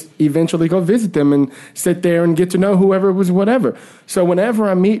would just eventually go visit them and sit there and get to know whoever was whatever. So whenever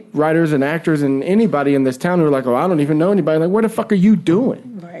I meet writers and actors and anybody in this town who are like, oh, I don't even know anybody, like, what the fuck are you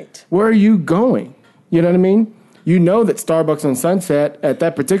doing? Right. Where are you going? You know what I mean? You know that Starbucks on Sunset at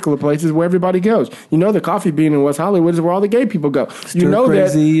that particular place is where everybody goes. You know the Coffee Bean in West Hollywood is where all the gay people go. You know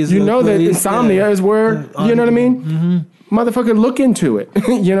that Insomnia is where, you know what I mean? Motherfucker, look into it.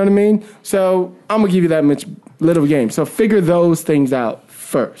 You know what I mean? So I'm going to give you that much little game. So figure those things out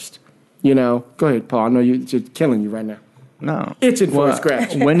first. Go ahead, Paul. I know you're killing you right now. No. Itching for a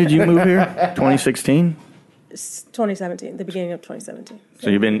scratch. When did you move here? 2016? It's 2017, the beginning of 2017. So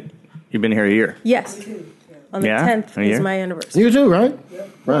you've been here a year? Yes. On the 10th is my anniversary. You too, right? Yep.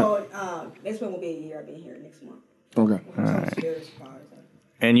 Right. Well, next one will be a year. I'll be here next month. Okay. All right.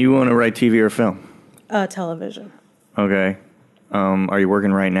 And you want to write TV or film? Television. Okay. Are you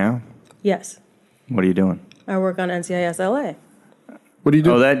working right now? Yes. What are you doing? I work on NCIS LA. What do you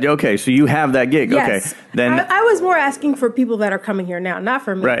do? Oh, okay. So you have that gig. Yes. Okay. Then I was more asking for people that are coming here now, not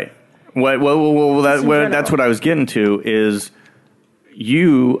for me. Right. That's what I was getting to is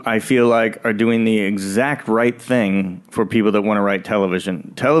you, I feel like, are doing the exact right thing for people that want to write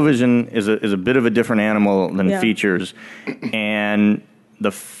television. Television is a bit of a different animal than features, and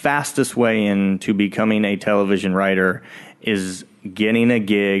the fastest way into becoming a television writer is getting a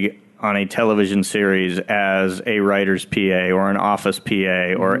gig on a television series as a writer's PA or an office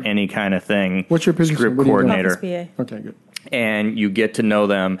PA or any kind of thing. What's your position? Script What do you do? coordinator. Office PA. Okay, good. And you get to know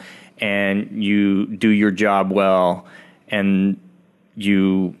them, and you do your job well, and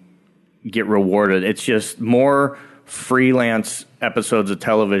you get rewarded. It's just more freelance episodes of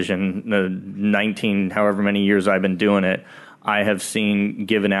television, the 19, however many years I've been doing it, I have seen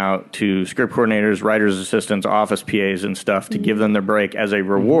given out to script coordinators, writers' assistants, office PAs and stuff to give them their break as a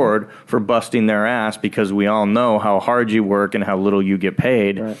reward for busting their ass, because we all know how hard you work and how little you get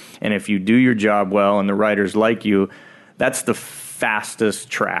paid. Right. And if you do your job well and the writers like you, that's the fastest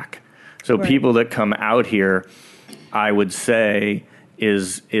track. So people that come out here, I would say,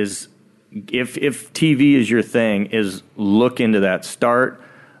 is if TV is your thing, is look into that. Start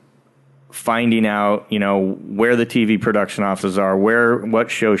finding out, where the TV production offices are,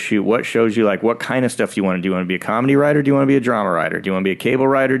 what shows shoot, what shows you like, what kind of stuff do you want to do? Do you want to be a comedy writer? Do you want to be a drama writer? Do you want to be a cable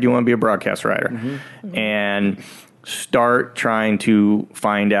writer? Do you want to be a broadcast writer? Mm-hmm. And start trying to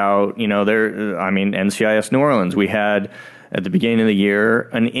find out, NCIS New Orleans, we had at the beginning of the year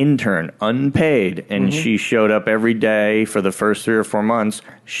an intern, unpaid, and she showed up every day for the first 3 or 4 months.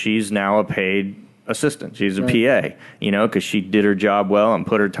 She's now a paid assistant. She's a PA, because she did her job well and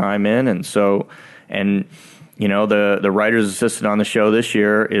put her time in. And so, the writer's assistant on the show this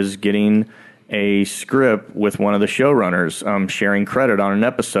year is getting a script with one of the showrunners, sharing credit on an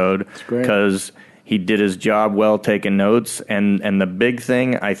episode because he did his job well, taking notes. And the big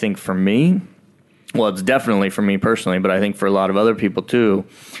thing, I think, for me, well, it's definitely for me personally, but I think for a lot of other people too,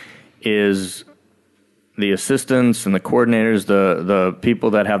 is the assistants and the coordinators, the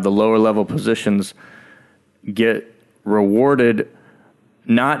people that have the lower level positions get rewarded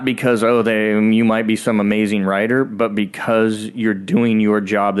not because, you might be some amazing writer, but because you're doing your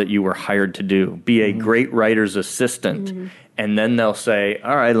job that you were hired to do. Be a great writer's assistant. And then they'll say,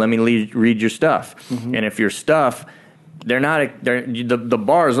 all right, let me read your stuff. And if your stuff, the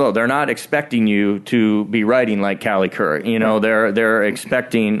bar is low. They're not expecting you to be writing like Callie Curry. They're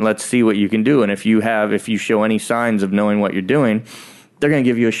expecting, let's see what you can do. And if you show any signs of knowing what you're doing, they're going to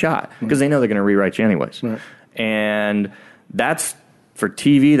give you a shot because they know they're going to rewrite you anyways. Right. And that's, for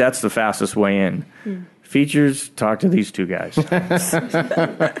TV, that's the fastest way in. Features, talk to these two guys.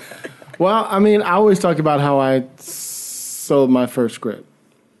 Well, I always talk about how I sold my first script.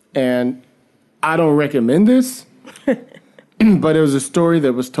 And I don't recommend this. But it was a story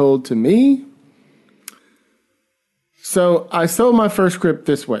that was told to me. So I sold my first script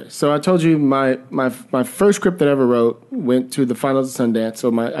this way. So I told you my first script that I ever wrote went to the finals of Sundance.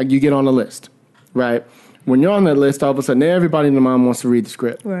 So you get on the list, right? When you're on that list, all of a sudden everybody and their mom wants to read the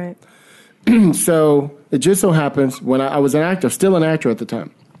script. Right. So it just so happens when I was an actor, still an actor at the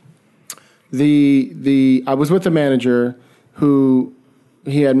time. I was with a manager who.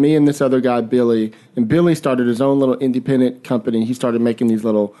 He had me and this other guy, Billy, and Billy started his own little independent company. He started making these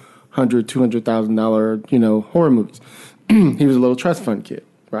little $100,000, $200,000, horror movies. He was a little trust fund kid,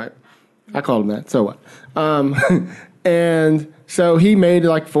 right? I called him that. So what? And so he made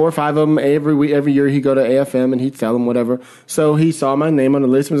like 4 or 5 of them every year. He'd go to AFM and he'd sell them, whatever. So he saw my name on the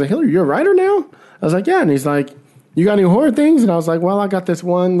list and was like, "Hillary, you're a writer now?" I was like, "Yeah." And he's like, "You got any horror things?" And I was like, "Well, I got this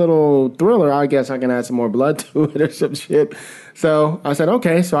one little thriller. I guess I can add some more blood to it or some shit." So I said,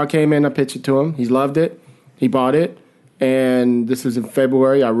 okay. So I came in, I pitched it to him. He loved it. He bought it. And this was in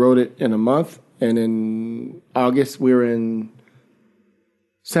February. I wrote it in a month. And in August, we were in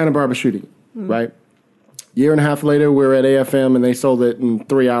Santa Barbara shooting, right? Year and a half later, we were at AFM, and they sold it in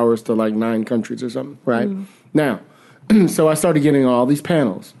 3 hours to like 9 countries or something, right? Now, so I started getting all these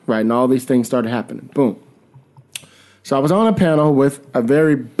panels, right? And all these things started happening. Boom. So I was on a panel with a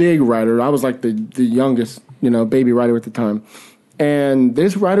very big writer. I was like the youngest, baby writer at the time. And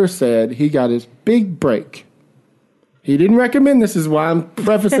this writer said he got his big break. He didn't recommend this, is why I'm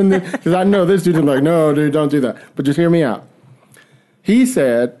prefacing this, because I know this dude's like, "No, dude, don't do that." But just hear me out. He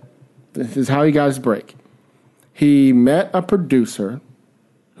said this is how he got his break. He met a producer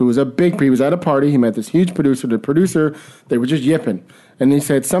who was he was at a party. He met this huge producer. The producer, they were just yipping. And he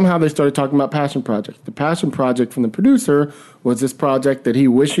said somehow they started talking about Passion Project. The Passion Project from the producer was this project that he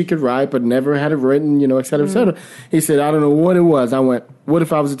wished he could write but never had it written, et cetera, et cetera. He said, "I don't know what it was." I went, "What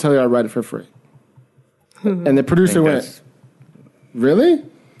if I was to tell you I'd write it for free?" And the producer went, "Really?"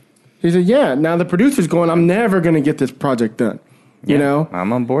 He said, "Yeah." Now the producer's going, "I'm never going to get this project done."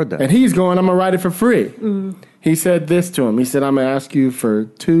 I'm on board then. And he's going, "I'm going to write it for free." He said this to him. He said, I'm going to ask you for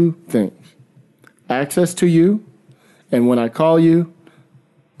 2 things. Access to you, and when I call you,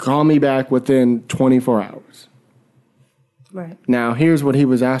 call me back within 24 hours. Right. Now, here's what he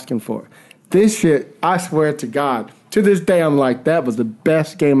was asking for. This shit, I swear to God, to this day, I'm like, that was the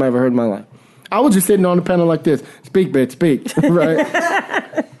best game I ever heard in my life. I was just sitting on the panel like this. Speak, bitch, speak.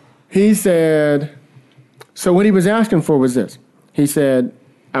 Right? He said, so what he was asking for was this. He said,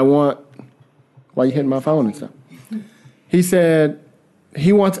 I want, why you hitting my phone and stuff? He said,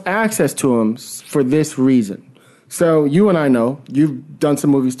 he wants access to him for this reason. So you and I know, you've done some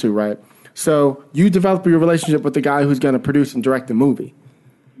movies too, right? So you develop your relationship with the guy who's going to produce and direct the movie.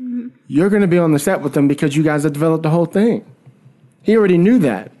 Mm-hmm. You're going to be on the set with him because you guys have developed the whole thing. He already knew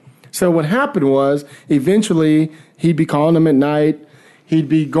that. So what happened was, eventually, he'd be calling him at night. He'd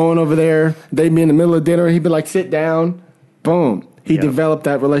be going over there. They'd be in the middle of dinner. He'd be like, sit down. Boom. He developed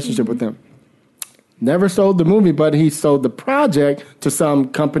that relationship with them. Never sold the movie, but he sold the project to some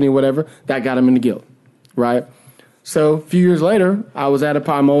company, whatever, that got him in the guild, right? So a few years later, I was at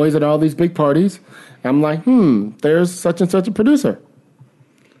I'm always at all these big parties. I'm like, there's such and such a producer.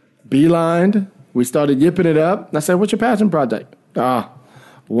 Beelined. We started yipping it up. And I said, what's your passion project?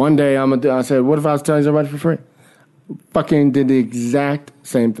 One day I said, what if I was telling somebody for free? Fucking did the exact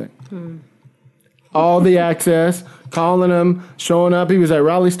same thing. All the access, calling him, showing up. He was at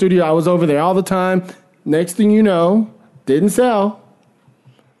Raleigh Studio. I was over there all the time. Next thing you know, didn't sell,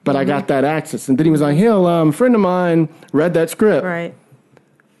 but I got that access. And then he was like, Hill, a friend of mine read that script. Right.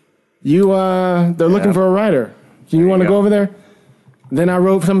 They're looking for a writer. You want to go over there? Then I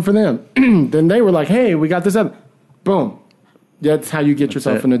wrote something for them. Then they were like, hey, we got this up. Boom. That's how you get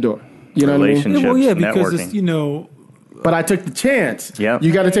yourself in the door. You know what I mean? Well, yeah, because networking. it's, you know. But I took the chance. Yep.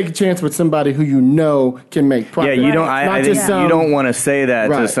 You got to take a chance with somebody who you know can make profit. Yeah, you don't. I think some, you don't want to say that to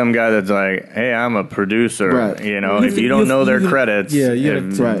Right. some guy that's like, "Hey, I'm a producer." Right. You know, if you don't know their credits,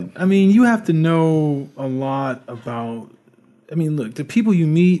 right. I mean, you have to know a lot about. I mean, look, the people you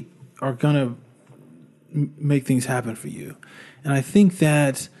meet are gonna make things happen for you, and I think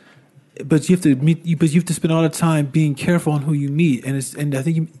that. But you have to meet. But you have to spend all the time being careful on who you meet, and I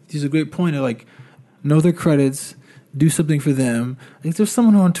think there's a great point of like, know their credits. Do something for them. Like there's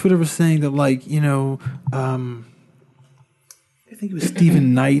someone who on Twitter was saying that, like, you know, I think it was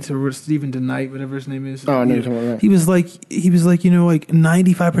Stephen Knight or Stephen DeKnight, whatever his name is. Oh, no, you're talking about that. He was like, you know, like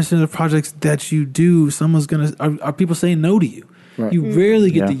 95% of the projects that you do, someone's are people saying no to you. Right. You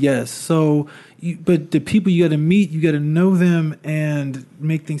rarely get the yes. So, but the people you got to meet, you got to know them and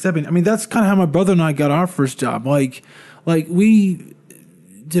make things happen. I mean, that's kind of how my brother and I got our first job. Like we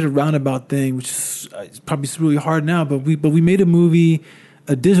did a roundabout thing, which is probably really hard now, but we made a movie,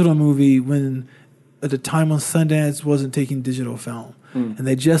 a digital movie, when at the time when Sundance wasn't taking digital film, and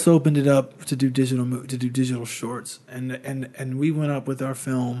they just opened it up to do digital shorts, and we went up with our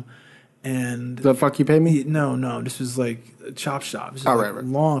film, and the fuck you pay me? No, this was like a Chop Shop. This was right. a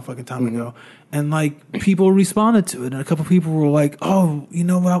long fucking time ago, and like people responded to it, and a couple people were like, "Oh, you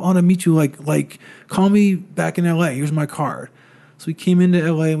know what? I want to meet you. Like, call me back in LA. Here's my card." So we came into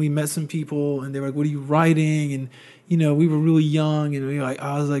LA and we met some people, and they were like, "What are you writing?" And you know, we were really young, and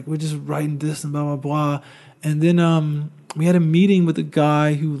I was like, "We're just writing this and blah blah blah." And then we had a meeting with a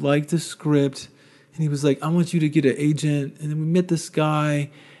guy who liked the script, and he was like, "I want you to get an agent." And then we met this guy,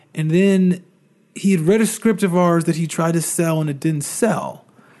 and then he had read a script of ours that he tried to sell, and it didn't sell.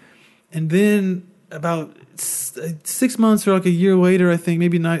 And then about 6 months or like a year later, I think,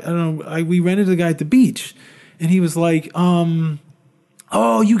 maybe not, I don't know. We ran into the guy at the beach, and he was like,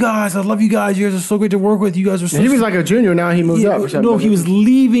 "Oh, you guys, I love you guys. You guys are so great to work with. You guys are so..." He was like a junior. Now he moved up. Or something. No, he was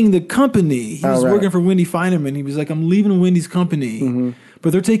leaving the company. He was right. working for Wendy Feinerman. He was like, "I'm leaving Wendy's company,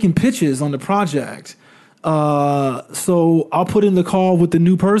 but they're taking pitches on the project. So I'll put in the call with the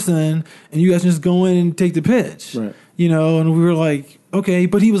new person, and you guys just go in and take the pitch." Right. You know, and we were like, "Okay,"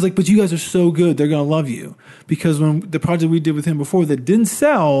 but he was like, "But you guys are so good. They're gonna love you." Because when the project we did with him before that didn't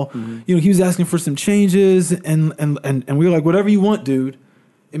sell, you know, he was asking for some changes, and we were like, "Whatever you want, dude.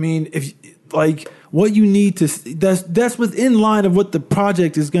 I mean, if like what you need to, that's within line of what the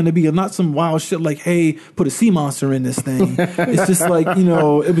project is going to be, and not some wild shit like, hey, put a sea monster in this thing." It's just like, you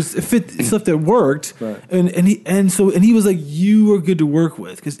know, it fit stuff that worked, right. and he was like, "You are good to work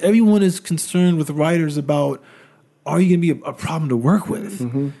with," because everyone is concerned with writers about, are you going to be a problem to work with?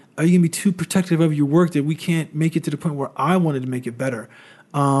 Are you going to be too protective of your work that we can't make it to the point where I wanted to make it better?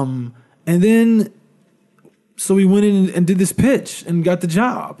 And then. So we went in and did this pitch and got the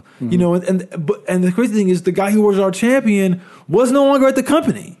job, you know. And the crazy thing is, the guy who was our champion was no longer at the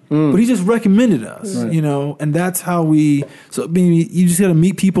company, but he just recommended us, right. you know. And that's how we. So I mean, you just got to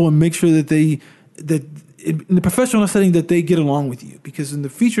meet people and make sure that in the professional setting that they get along with you, because in the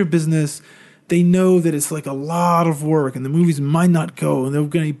feature business, they know that it's like a lot of work and the movies might not go, and they're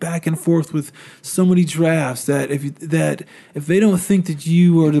going to be back and forth with so many drafts that if they don't think that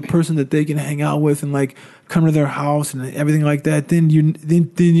you are the person that they can hang out with and like come to their house and everything like that, then you're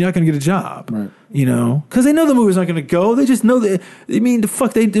not going to get a job, right. You know, because they know the movie's not going to go. They just know that. I mean,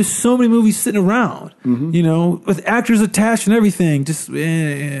 there's so many movies sitting around, you know, with actors attached and everything. Just not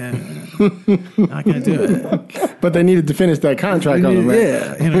going to do it. But they needed to finish that contract on them, right?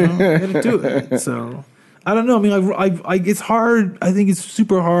 Yeah, you know, got to do it. So I don't know. I mean, it's hard. I think it's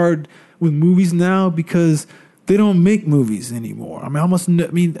super hard with movies now because they don't make movies anymore. I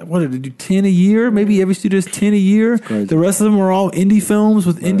mean, what did they do? 10 a year? Maybe every studio does 10 a year. The rest of them are all indie films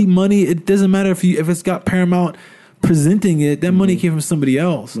with indie money. It doesn't matter if it's got Paramount presenting it. That money came from somebody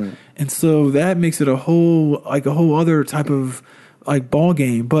else, and so that makes it a whole other type of like ball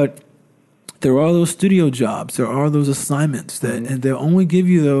game. But there are those studio jobs. There are those assignments and they'll only give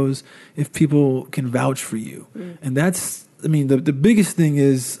you those if people can vouch for you. And that's, I mean, the biggest thing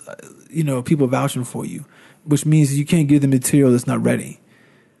is, you know, people vouching for you, which means you can't give the material that's not ready,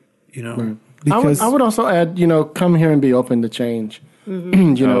 you know. Because I would also add, you know, come here and be open to change.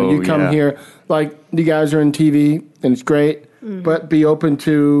 You know, you come here, like you guys are in TV and it's great, but be open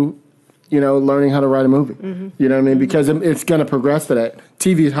to, you know, learning how to write a movie. You know what I mean? Because it's going to progress to that.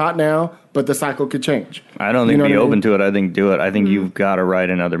 TV is hot now, but the cycle could change. I don't think be open to it. I think do it. I think you've got to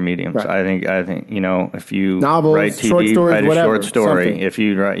write in other mediums. Right. I think, you know, if you novels, write TV, short stories, write a whatever, short story. something. If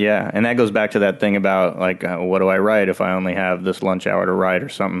you write, and that goes back to that thing about like, what do I write if I only have this lunch hour to write or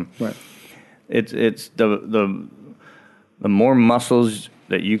something? Right. It's the more muscles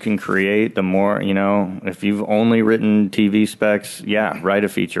that you can create, the more, you know, if you've only written TV specs, write a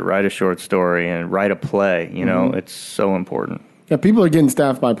feature, write a short story, and write a play. You know, it's so important. Yeah, people are getting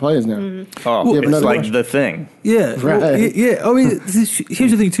staffed by plays now. Oh, it's like the thing. Yeah, Right. well, yeah. I mean,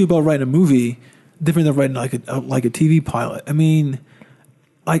 here's the thing too about writing a movie, different than writing like a TV pilot. I mean,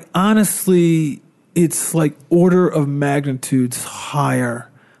 like honestly, it's like order of magnitudes higher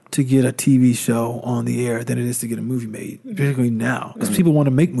to get a TV show on the air than it is to get a movie made, particularly now, because people want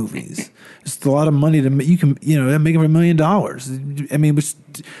to make movies. It's a lot of money to make. You can, you know, they're making $1 million. I mean,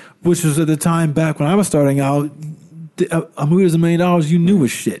 which was at the time back when I was starting out. A movie that's $1 million, you knew was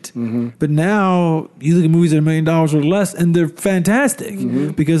shit. But now you look at movies that are $1 million or less, and they're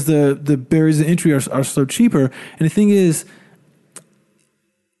fantastic because the barriers to entry are so cheaper. And the thing is,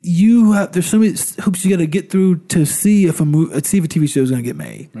 there's so many hoops you got to get through to see if a TV show is going to get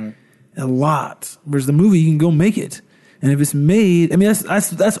made. A lot. Whereas the movie, you can go make it, and if it's made, I mean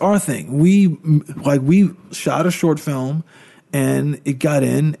that's our thing. We shot a short film. And it got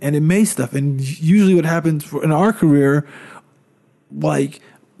in, and it made stuff. And usually, what happens in our career, like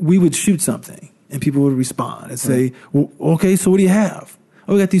we would shoot something, and people would respond and say, "Well, okay, so what do you have?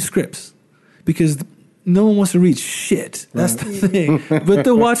 Oh, we got these scripts," because no one wants to read shit. That's the thing. But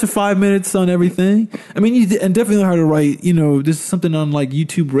they'll watch 5 minutes on everything. I mean, and definitely know how to write. You know, there's something on like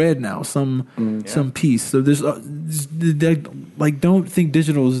YouTube Red now, some piece. So there's like, don't think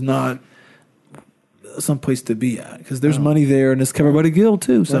digital is not some place to be at, because there's money there and it's covered by the guild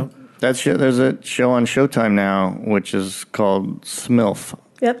too. So there's a show on Showtime now which is called Smilf.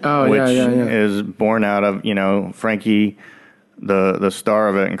 Yep. Oh, which yeah. is born out of, you know, Frankie, the star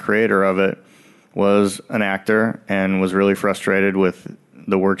of it and creator of it, was an actor and was really frustrated with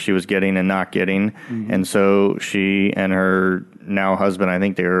the work she was getting and not getting. And so she and her now husband, I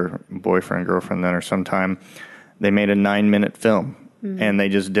think they were boyfriend, girlfriend then or sometime, they made a 9-minute film. And they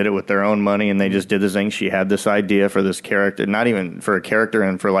just did it with their own money, and they just did this thing. She had this idea for this character, not even for a character,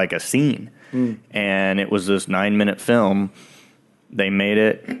 and for like a scene. And it was this 9-minute film. They made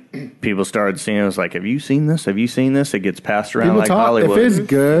it. People started seeing it. It was like, have you seen this? Have you seen this? It gets passed around like Hollywood. If it's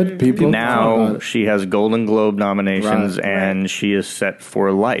good, people talk about Now it. she has Golden Globe nominations, Right. and she is set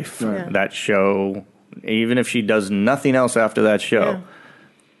for life. Right. That show, even if she does nothing else after that show,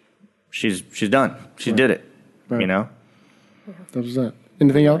 she's done. She did it. Right. You know? That was that.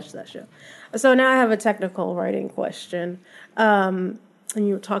 Anything else? Watch that show. So now I have a technical writing question. And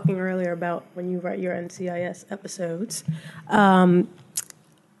you were talking earlier about when you write your NCIS episodes. I've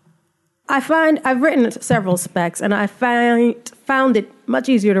written several specs, and I found it much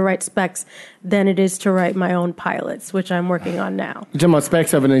easier to write specs than it is to write my own pilots, which I'm working on now. You're talking about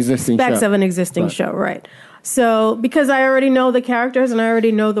specs of an existing show. Specs of an existing show, right. So, because I already know the characters and I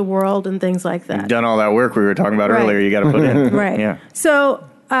already know the world and things like that. You've done all that work we were talking about Right. earlier. You got to put in. Right. Yeah. So,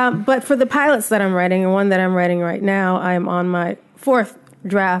 but for the pilots that I'm writing, and one that I'm writing right now, I'm on my 4th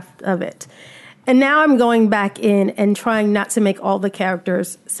draft of it. And now I'm going back in and trying not to make all the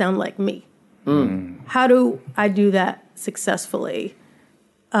characters sound like me. How do I do that successfully?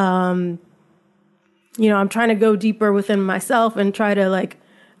 I'm trying to go deeper within myself and try to like,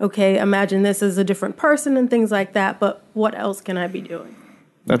 okay, imagine this as a different person and things like that. But what else can I be doing?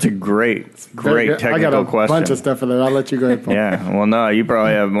 That's a great technical I got a question. bunch of stuff for that. I'll let you go ahead, Paul. Yeah. Well, no, you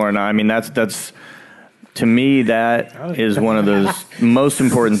probably have more. I mean, that's to me, that is one of those most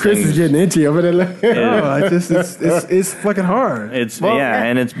important Chris things. is getting itchy over there. It's fucking hard.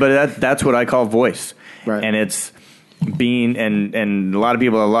 But that's what I call voice. Right. And it's being, and a lot of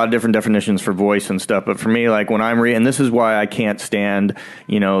people have a lot of different definitions for voice and stuff. But for me, like when I'm and this is why I can't stand,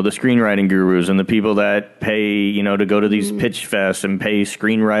 the screenwriting gurus and the people that pay, to go to these pitch fests and pay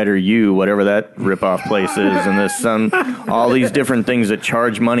Screenwriter U, whatever that ripoff place is, and all these different things that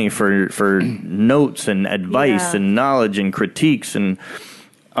charge money for notes and advice and knowledge and critiques and,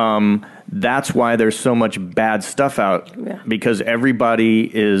 that's why there's so much bad stuff out, because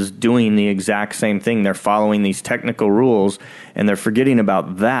everybody is doing the exact same thing. They're following these technical rules, and they're forgetting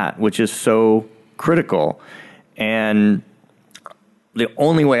about that, which is so critical. And the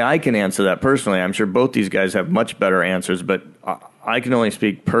only way I can answer that personally, I'm sure both these guys have much better answers, but I can only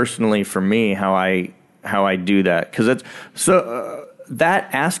speak personally for me how I do that, because it's so that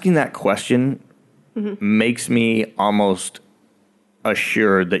asking that question makes me almost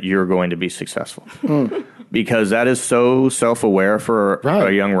assured that you're going to be successful because that is so self-aware for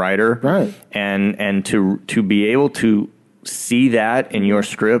a young writer, right? And to be able to see that in your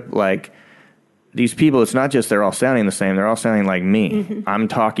script, like these people, it's not just they're all sounding the same, they're all sounding like me. I'm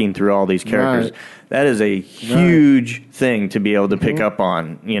talking through all these characters. Right. That is a huge thing to be able to pick up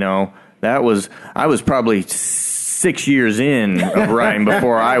on. I was probably 6 years in of writing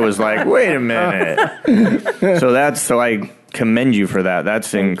before I was like, wait a minute. So I commend you for that.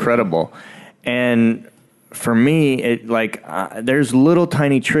 That's incredible. And for me, there's little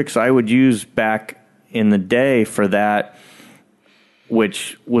tiny tricks I would use back in the day for that,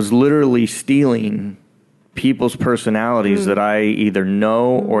 which was literally stealing people's personalities that I either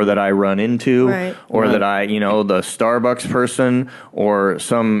know or that I run into, or that I, the Starbucks person or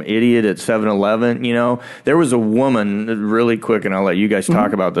some idiot at 7-Eleven. There was a woman, really quick, and I'll let you guys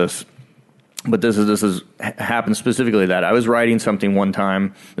talk about this. But this is happened specifically that I was writing something one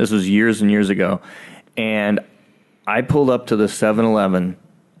time. This was years and years ago, and I pulled up to the 7-Eleven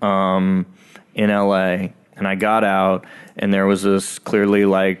in L.A. and I got out, and there was this clearly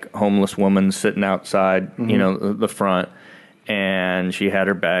like homeless woman sitting outside, the front, and she had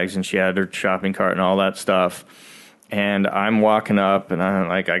her bags and she had her shopping cart and all that stuff. And I'm walking up, and I'm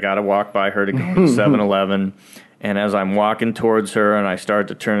like, I got to walk by her to go to 7-Eleven. And as I'm walking towards her, and I start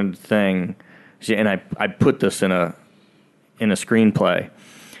to turn the thing. And I put this in a screenplay,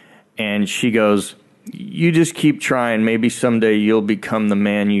 and she goes, "You just keep trying. Maybe someday you'll become the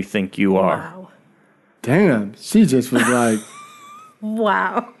man you think you are." Wow. Damn, she just was like,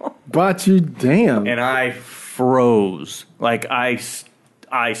 wow. Brought you damn. And I froze. Like I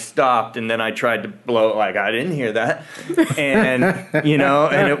stopped, and then I tried to blow. Like I didn't hear that, and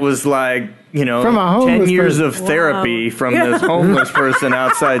and it was like. From a 10 years person. of therapy from this homeless person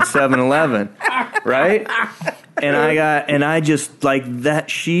outside 7-Eleven, right? And I just like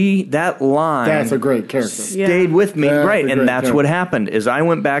that line. That's a great character. Stayed with me, That's right? a And great that's character. what happened. Is I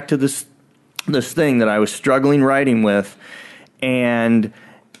went back to this thing that I was struggling writing with, and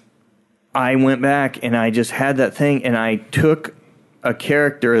I went back and I just had that thing, and I took a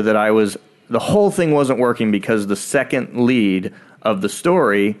character that the whole thing wasn't working because the second lead of the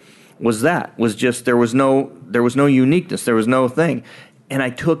story was just there was no uniqueness, there was no thing, and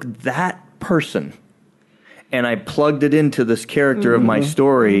I took that person and I plugged it into this character of my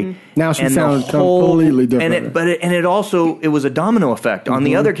story. Now she and sounds completely different. And it was a domino effect on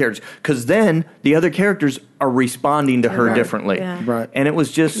the other characters, because then the other characters are responding to her differently. Yeah. Right. And it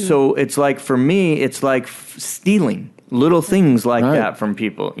was just so, it's like, for me, it's like stealing little things like that from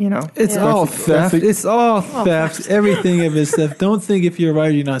people, It's all theft. It's all theft. Everything of it is theft. Don't think if you're a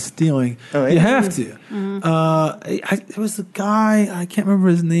writer, you're not stealing. You have to. There was a guy, I can't remember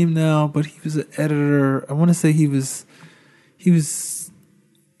his name now, but he was an editor. I want to say he was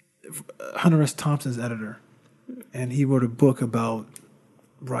Hunter S. Thompson's editor, and he wrote a book about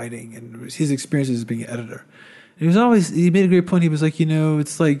writing and his experiences as being an editor. And he made a great point. He was like,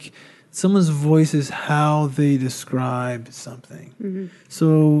 it's like someone's voice is how they describe something.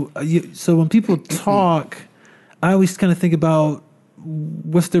 So when people talk, I always kind of think about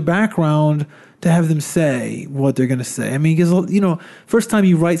what's their background to have them say what they're going to say. I mean, because first time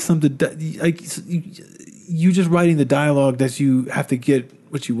you write something, like you just writing the dialogue that you have to get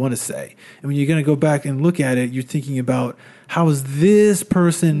what you want to say. And when you're going to go back and look at it, you're thinking about how is this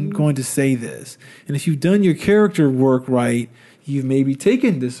person going to say this? And if you've done your character work right, you've maybe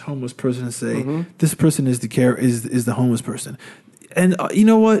taken this homeless person and say, this person is the homeless person. And you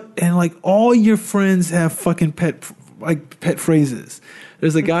know what? And like all your friends have fucking pet phrases.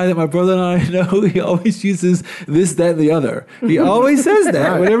 There's a guy that my brother and I know. He always uses this, that, and the other. He always says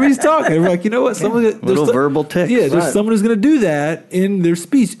that whenever he's talking. We're like, you know what? Little verbal tics. Yeah, there's someone who's going to do that in their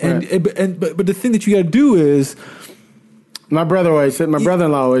speech. But the thing that you got to do is, my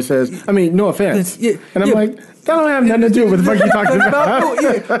brother-in-law always says, I mean, no offense. And I'm like, that don't have nothing to do with what the fuck you're talking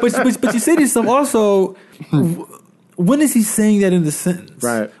about. But you say to yourself also, when is he saying that in the sentence?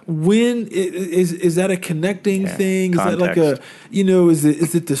 Right. When is that a connecting thing? Is Context. that like a,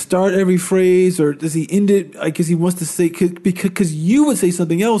 is it to start every phrase, or does he end it because he wants to say, because you would say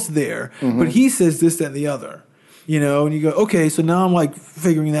something else there, but he says this, that, and the other. And you go, okay, so now I'm like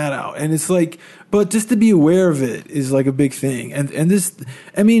figuring that out. And it's like, but just to be aware of it is like a big thing. And this,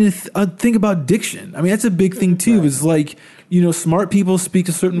 I mean, think about diction. I mean, that's a big thing too. Right. It's like, smart people speak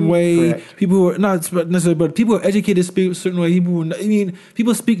a certain way. Correct. People who are not necessarily, but people who are educated speak a certain way.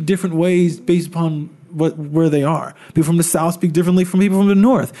 People speak different ways based upon where they are. People from the South speak differently from people from the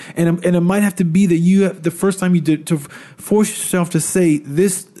North. And it might have to be that you have, the first time you did, to force yourself to say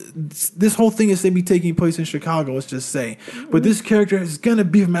this whole thing is maybe taking place in Chicago, let's just say. But this character is going to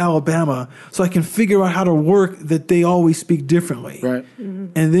be from Alabama, so I can figure out how to work that they always speak differently. Right.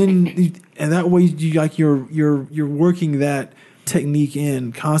 And then, and that way you're working that technique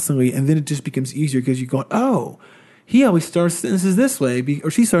in constantly, and then it just becomes easier because you're going, oh, he always starts sentences this way,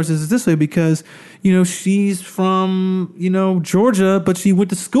 or she starts sentences this way because, she's from, Georgia, but she went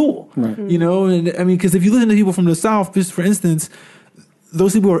to school, right. And I mean, because if you listen to people from the South, just for instance,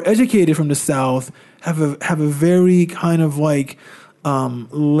 those people who are educated from the South have a very kind of like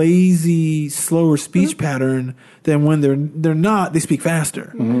lazy, slower speech pattern than when they're not. They speak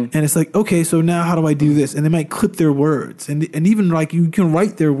faster, and it's like, okay, so now how do I do this? And they might clip their words, and even like you can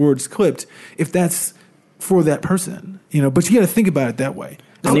write their words clipped if that's for that person, But you got to think about it that way.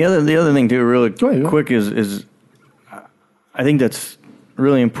 And the other thing too, really quick, is I think that's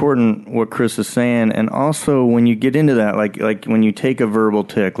really important what Chris is saying, and also when you get into that, like when you take a verbal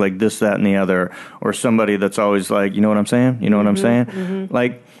tic, like this, that, and the other, or somebody that's always like, you know what I'm saying? You know what I'm saying?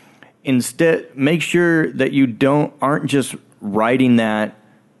 Like, instead, make sure that you aren't just writing that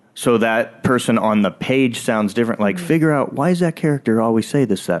so that person on the page sounds different. Like, figure out, why does that character always say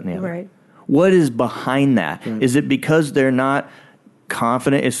this, that, and the other? Right. What is behind that? Right. Is it because they're not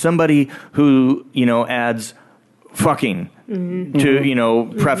confident? Is somebody who, adds fucking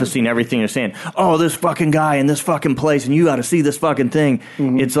to, prefacing everything they're saying, oh, this fucking guy in this fucking place, and you got to see this fucking thing.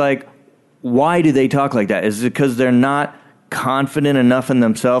 It's like, why do they talk like that? Is it because they're not confident enough in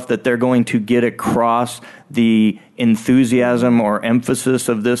themselves that they're going to get across the enthusiasm or emphasis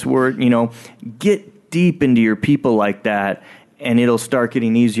of this word? Get deep into your people like that, and it'll start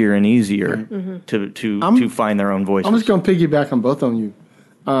getting easier and easier to find their own voices. I'm just going to piggyback on both of you.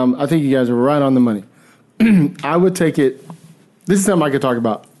 I think you guys are right on the money. I would take it. This is something I could talk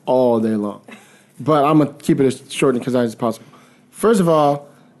about all day long, but I'm going to keep it as short and concise as possible. First of all,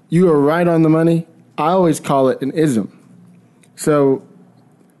 you are right on the money. I always call it an ism. So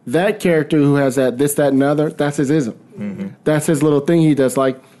that character who has that, this, that, and other, that's his ism. That's his little thing he does.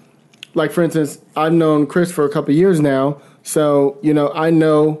 Like for instance, I've known Chris for a couple of years now, so, I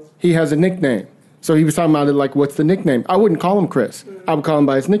know he has a nickname. So he was talking about it like, what's the nickname? I wouldn't call him Chris. I would call him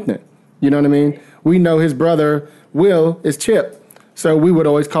by his nickname. You know what I mean? We know his brother, Will, is Chip. So we would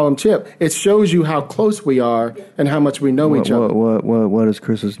always call him Chip. It shows you how close we are and how much we know each other. What is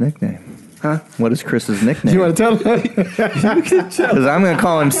Chris's nickname? Huh? What is Chris's nickname? You want to tell him? Because I'm going to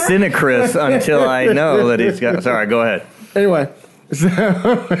call him Cinechris until I know that he's got... Sorry, go ahead. Anyway. So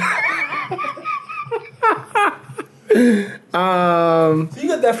you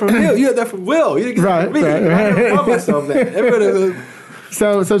got that from Will. You got that from Will. You didn't get that from me. I don't call myself that.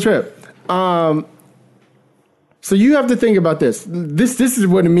 So Trip. So you have to think about this. This is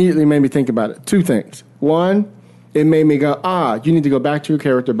what immediately made me think about it. Two things. One, it made me go, you need to go back to your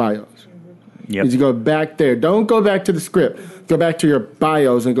character bios. Yep. You need to go back there. Don't go back to the script. Go back to your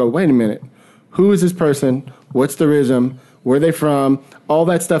bios and go, wait a minute. Who is this person? What's their ism? Where are they from? All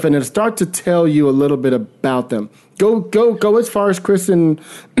that stuff. And it'll start to tell you a little bit about them. Go as far as Chris and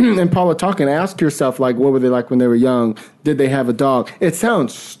Paul are talking. Ask yourself, like, what were they like when they were young? Did they have a dog? It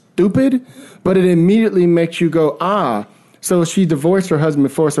sounds stupid, but it immediately makes you go, so she divorced her husband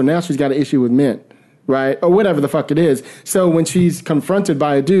before, so now she's got an issue with men, right? Or whatever the fuck it is. So when she's confronted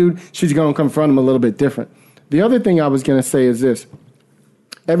by a dude, she's going to confront him a little bit different. The other thing I was going to say is this.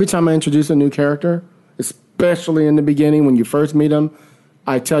 every time I introduce a new character, especially in the beginning when you first meet them,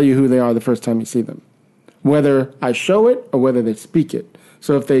 I tell you who they are the first time you see them, whether I show it or whether they speak it.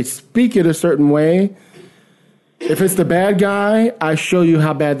 So if they speak it a certain way, if it's the bad guy, I show you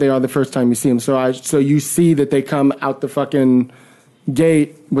how bad they are the first time you see them. So you see that they come out the fucking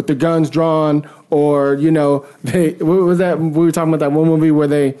gate with the guns drawn, or what was that? We were talking about that one movie where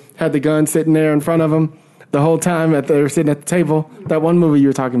they had the gun sitting there in front of them the whole time they were sitting at the table. That one movie you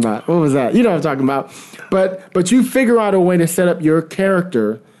were talking about. What was that? You know what I'm talking about. But you figure out a way to set up your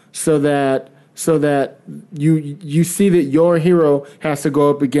character so that you see that your hero has to go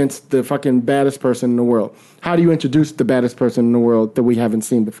up against the fucking baddest person in the world. How do you introduce the baddest person in the world that we haven't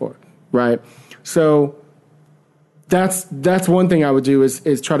seen before, right? So that's one thing I would do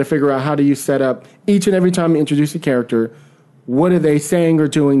is try to figure out how do you set up each and every time you introduce a character, what are they saying or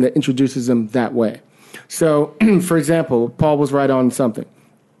doing that introduces them that way? So, for example, Paul was right on something.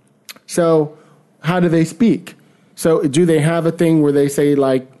 So, how do they speak? So, do they have a thing where they say,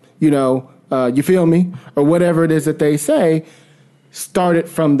 like, you feel me? Or whatever it is that they say, start it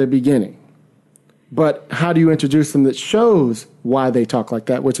from the beginning. But how do you introduce them that shows why they talk like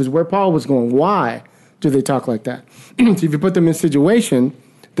that, which is where Paul was going. Why do they talk like that? So, if you put them in a situation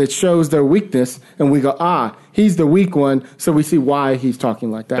that shows their weakness, and we go, he's the weak one, so we see why he's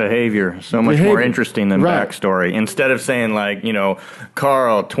talking like that. Behavior, much more interesting than backstory. Instead of saying, like,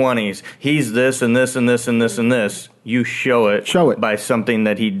 Carl, 20s, he's this and this and this and this and this, you show it by something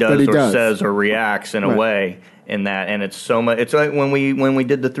that he does says or reacts in a way in that. And it's so much, it's like when we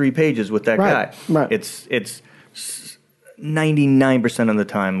did the 3 pages with that guy. Right. It's 99% of the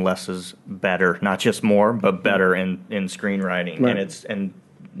time less is better, not just more, but better in screenwriting. Right. And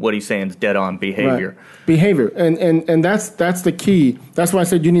what he's saying is dead on behavior. Right. Behavior. And that's the key. That's why I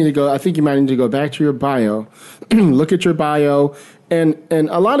said you need to go, I think you might need to go back to your bio, look at your bio. And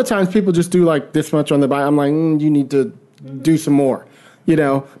a lot of times people just do like this much on the bio. I'm like, you need to do some more,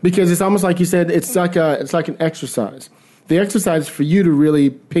 because it's almost like you said, it's like an exercise. The exercise is for you to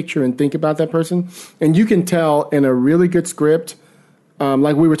really picture and think about that person. And you can tell in a really good script,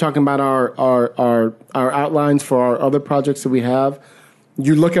 like we were talking about our outlines for our other projects that we have.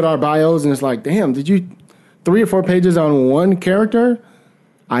 You look at our bios and it's like, damn, did you 3 or 4 pages on one character?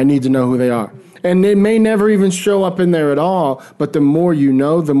 I need to know who they are. And they may never even show up in there at all, but the more you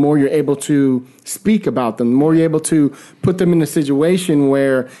know, the more you're able to speak about them, the more you're able to put them in a situation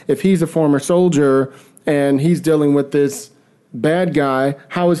where if he's a former soldier and he's dealing with this bad guy,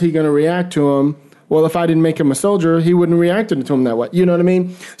 how is he going to react to him? Well, if I didn't make him a soldier, he wouldn't react to him that way. You know what I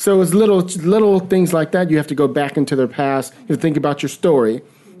mean? So it's little things like that. You have to go back into their past. You have to think about your story.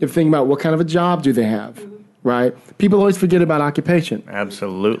 You have to think about what kind of a job do they have, right? People always forget about occupation.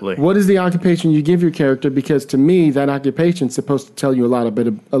 Absolutely. What is the occupation you give your character? Because to me, that occupation is supposed to tell you a little bit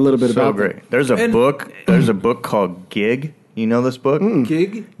about so great. Them. There's a book called Gig. You know this book?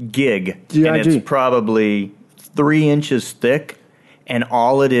 Gig? Gig. G-I-G. And it's probably 3 inches thick, and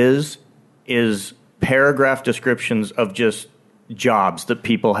all it is paragraph descriptions of just jobs that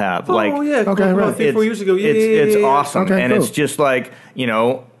people have. Okay, right. 3 or 4 years ago. It's awesome. Okay, and cool. it's just like,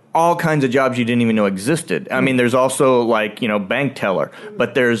 all kinds of jobs you didn't even know existed. I mean, there's also like, bank teller,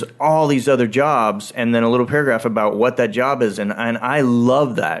 but there's all these other jobs and then a little paragraph about what that job is. And I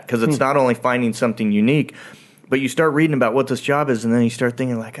love that because it's not only finding something unique, but you start reading about what this job is, and then you start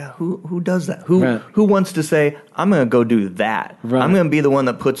thinking like, who does that? Who wants to say, I'm going to go do that? Right. I'm going to be the one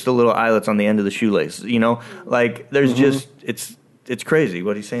that puts the little eyelets on the end of the shoelace. Like there's just it's crazy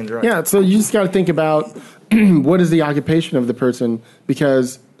what he's saying. Right. Yeah. So you just got to think about what is the occupation of the person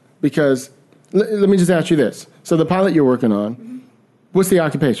because let me just ask you this. So the pilot you're working on, what's the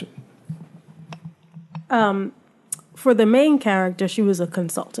occupation? For the main character, she was a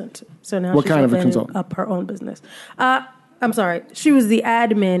consultant. So now what she's kind of a consultant? Up her own business. I'm sorry. She was the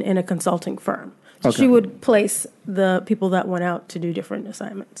admin in a consulting firm. So okay. She would place the people that went out to do different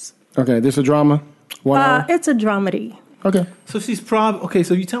assignments. Okay. This a drama? 1 hour? It's a dramedy. Okay. So she's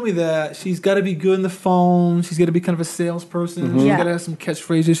so you tell me that she's got to be good on the phone. She's got to be kind of a salesperson. Mm-hmm. She's got to have some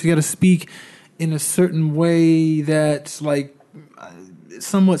catchphrases. She's got to speak in a certain way that's like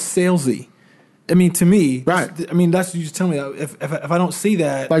somewhat salesy. I mean, to me, right. I mean, that's what you just tell me. If I don't see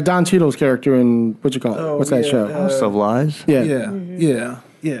that, like Don Cheadle's character in what you call it? What's that show? House of Lies. Yeah.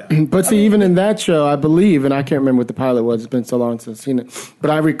 Yeah. But see, even in that show, I believe, and I can't remember what the pilot was. It's been so long since I've seen it, but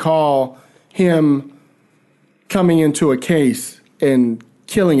I recall him coming into a case and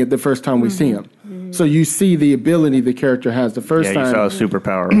killing it the first time we see him. Mm-hmm. So you see the ability the character has the first time. Yeah, you saw a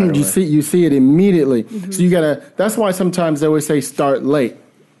superpower. Right you see it immediately. Mm-hmm. So you gotta. That's why sometimes they always say start late.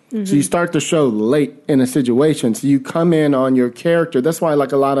 So you start the show late in a situation. So you come in on your character. That's why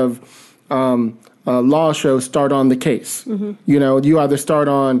like a lot of law shows start on the case. You know, you either start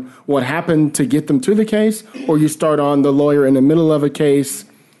on what happened to get them to the case, or you start on the lawyer in the middle of a case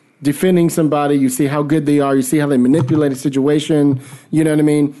defending somebody. You see how good they are. You see how they manipulate a situation. You know what I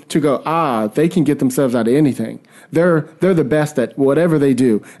mean? To go, they can get themselves out of anything. They're the best at whatever they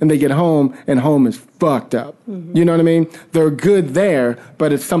do. And they get home, and home is fucked up. You know what I mean? They're good there,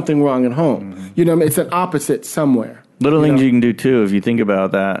 but it's something wrong at home. You know what I mean? It's an opposite somewhere. Little things you can do, too, if you think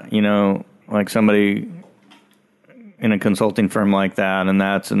about that. You know, like somebody in a consulting firm like that, and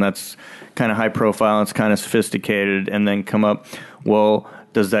that's kind of high profile, it's kind of sophisticated, and then come up, well,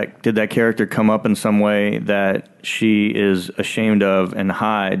 did that character come up in some way that she is ashamed of and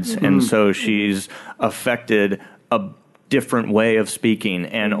hides, and so she's affected a different way of speaking,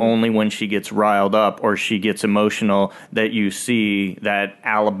 and only when she gets riled up or she gets emotional that you see that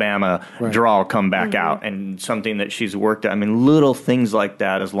Alabama drawl come back out, and something that she's worked at. I mean, little things like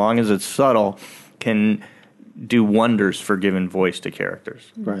that, as long as it's subtle, can do wonders for giving voice to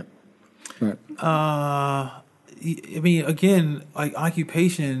characters. Right. I mean, again, like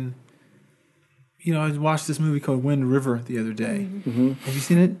Occupation, you know, I watched this movie called Wind River the other day. Have you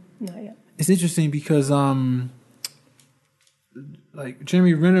seen it? Not yet. It's interesting because, like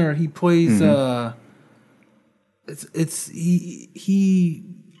Jeremy Renner, he plays. He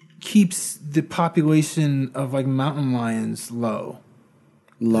keeps the population of like mountain lions low.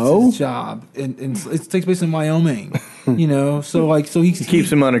 That's his job, and it takes place in Wyoming. You know, so he Keeps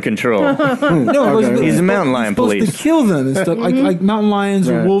them under control. He's a mountain lion supposed police. to kill them and stuff, like mountain lions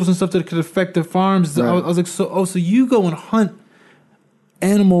or wolves and stuff that could affect their farms. I was like, so you go and hunt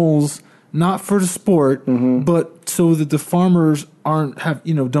animals not for the sport, but so that the farmers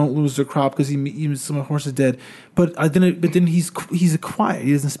don't lose their crop because even some of the horses dead. But then he's quiet.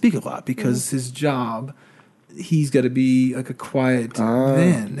 He doesn't speak a lot because his job. He's got to be like a quiet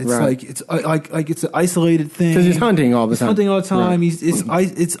man. It's like it's an isolated thing because he's hunting all the time. Hunting all the time.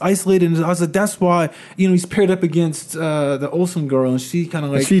 It's isolated. And I was like, that's why he's paired up against the Olsen girl, and she kind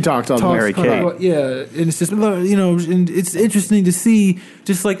of like she talks all Mary Kate. and it's just and it's interesting to see.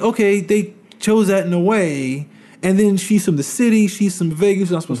 Just like they chose that in a way. And then she's from the city, she's from Vegas,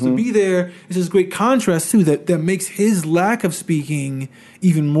 not supposed to be there. It's this great contrast, too, that makes his lack of speaking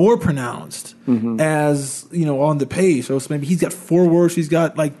even more pronounced as, on the page. So maybe he's got 4 words, she's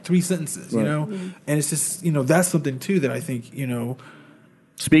got like 3 sentences, you know? And it's just, that's something, too, that I think,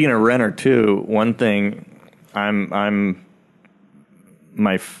 Speaking of Renner, too, one thing I'm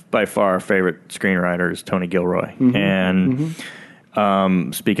my by far favorite screenwriter is Tony Gilroy. And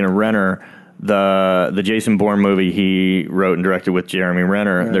speaking of Renner, the Jason Bourne movie he wrote and directed with Jeremy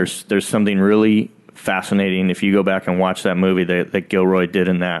Renner. There's something really fascinating if you go back and watch that movie that Gilroy did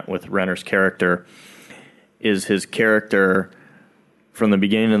in that with Renner's character. Is his character from the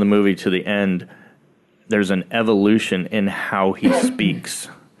beginning of the movie to the end? There's an evolution in how he speaks.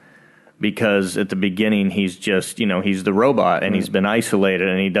 Because at the beginning he's just he's the robot and he's been isolated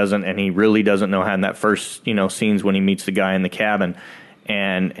and he really doesn't know how. In that first scenes when he meets the guy in the cabin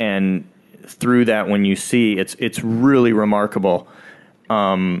and through that, when you see it's really remarkable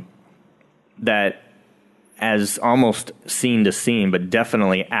that as almost scene to scene, but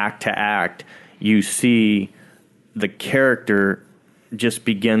definitely act to act, you see the character just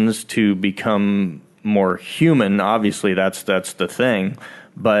begins to become more human. Obviously, that's the thing,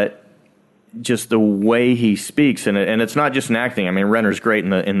 but just the way he speaks, and it's not just in acting. I mean, Renner's great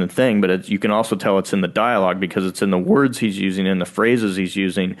in the thing, but you can also tell it's in the dialogue because it's in the words he's using and the phrases he's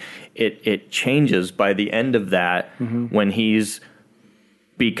using. It changes by the end of that when he's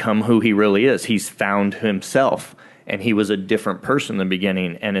become who he really is. He's found himself, and he was a different person in the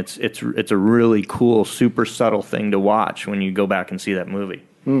beginning. And it's a really cool, super subtle thing to watch when you go back and see that movie.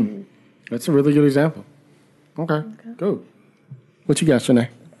 That's a really good example. Okay. Good. What you got, Shanae?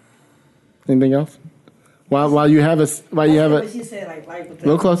 Anything else? While you have a She said like a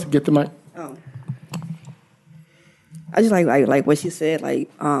little closer. Get the mic. Oh, I just like what she said, like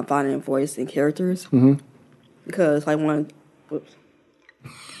finding a voice in characters, because it's like one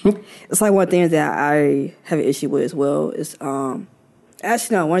thing that I have an issue with as well is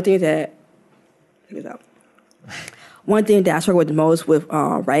actually no, one thing that I struggle with the most with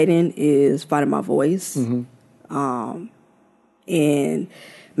writing is finding my voice, and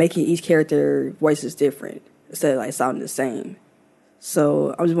making each character voices different instead of like sounding the same.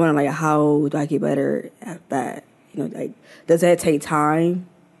 So I'm just wondering, like, how do I get better at that? Like, does that take time?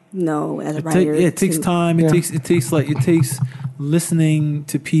 As a writer, it takes time. It takes listening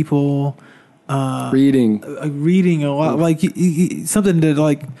to people, reading reading a lot, like something that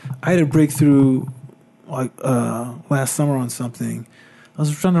like I had a breakthrough like last summer on something. I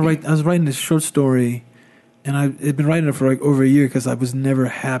was writing this short story, and I had been writing it for like over a year because I was never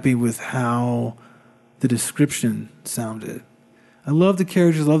happy with how the description sounded. I love the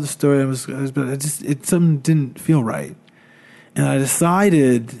characters, love the story. But something didn't feel right, and I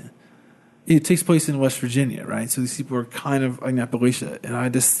decided. It takes place in West Virginia, right? So these people are kind of in Appalachia. And I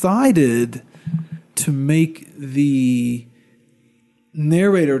decided to make the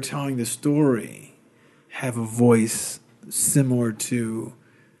narrator telling the story have a voice similar to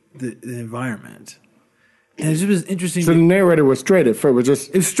the environment. And it just was interesting. So the narrator was straight at first.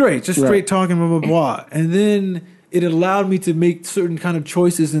 It was straight talking, blah, blah, blah. And then it allowed me to make certain kind of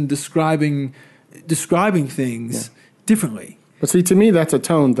choices in describing things differently. But see, to me, that's a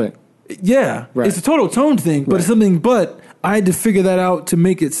tone thing. Yeah, right. It's a total tone thing, but it's something. But I had to figure that out to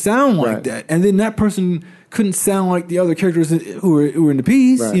make it sound like that, and then that person couldn't sound like the other characters who were in the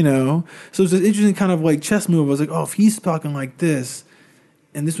piece, you know. So it's an interesting kind of like chess move. I was like, oh, if he's talking like this,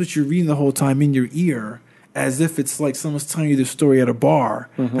 and this is what you're reading the whole time in your ear, as if it's like someone's telling you the story at a bar.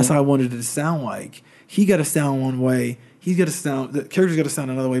 Mm-hmm. That's how I wanted it to sound like. He got to sound one way. The character's got to sound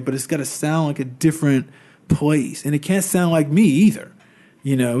another way, but it's got to sound like a different place, and it can't sound like me either.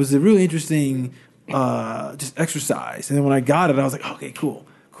 You know, it was a really interesting just exercise. And then when I got it, I was like, okay, cool.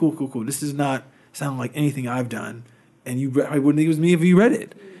 This does not sound like anything I've done. And I wouldn't think it was me if you read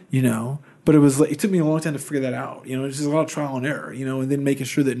it, you know. But it was like, it took me a long time to figure that out. You know, it's just a lot of trial and error, you know, and then making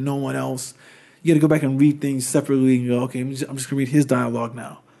sure that no one else, you got to go back and read things separately and go, okay, I'm just going to read his dialogue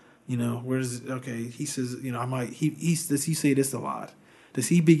now. You know, he says, you know, does he say this a lot? Does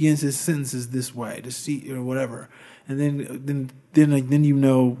he begins his sentences this way? Does he, or whatever? And then you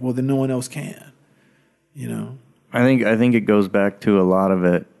know, well, then no one else can, you know. I think it goes back to a lot of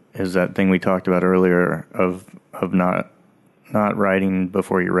it is that thing we talked about earlier of not writing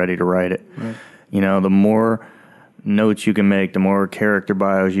before you're ready to write it. Right. You know, the more notes you can make, the more character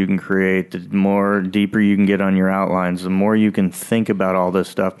bios you can create, the more deeper you can get on your outlines, the more you can think about all this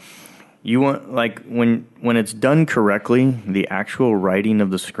stuff. You want, like, when it's done correctly, the actual writing of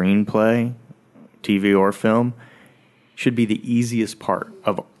the screenplay, TV or film, should be the easiest part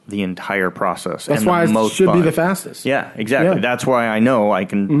of the entire process. That's why it should be the fastest. Yeah, exactly. Yeah. That's why I know I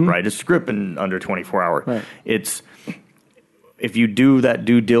can write a script in under 24 hours. Right. It's, if you do that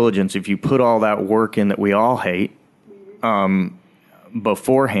due diligence, if you put all that work in that we all hate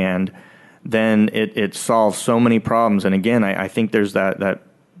beforehand, then it solves so many problems. And again, I think there's that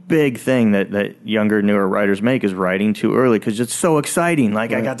big thing that younger, newer writers make is writing too early because it's so exciting.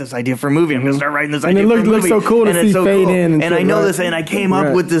 Like, I got this idea for a movie. I'm going to start writing this idea for a movie. And it looks so cool to see fade in. And I know this, and I came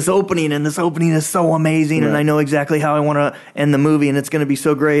up with this opening, and this opening is so amazing, and I know exactly how I want to end the movie, and it's going to be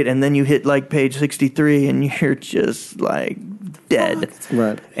so great. And then you hit, like, page 63, and you're just, like, dead.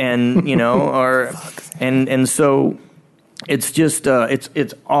 Right. And, you know, and so it's just,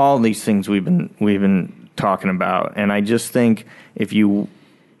 it's all these things we've been talking about. And I just think if you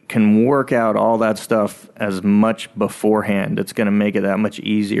can work out all that stuff as much beforehand, it's going to make it that much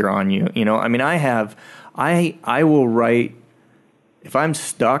easier on you. You know, I mean, I will write, if I'm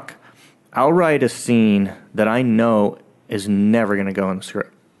stuck, I'll write a scene that I know is never going to go in the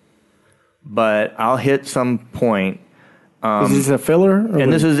script. But I'll hit some point. Is this a filler?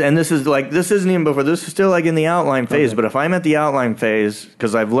 And this is like, this isn't even before, this is still like in the outline phase. Okay. But if I'm at the outline phase,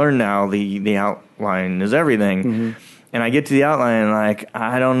 because I've learned now the outline is everything. Mm-hmm. And I get to the outline and like,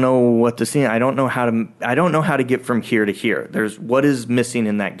 I don't know what to see. I don't know how to get from here to here. There's what is missing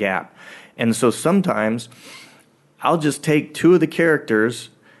in that gap. And so sometimes I'll just take two of the characters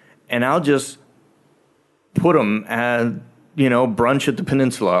and I'll just put them at, you know, brunch at the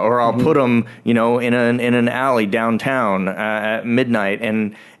Peninsula, or I'll put them, you know, in an alley downtown at midnight,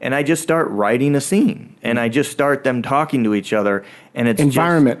 and I just start writing a scene, and I just start them talking to each other, and it's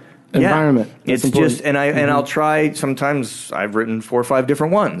environment. It's important. Just, and I'll try. Sometimes I've written 4 or 5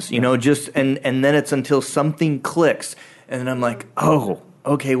 different ones, you know, just and then it's until something clicks, and then I'm like, oh,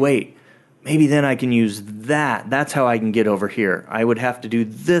 okay, wait, maybe then I can use that. That's how I can get over here. I would have to do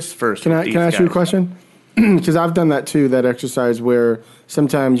this first. Can I ask you a question? Because I've done that too. That exercise where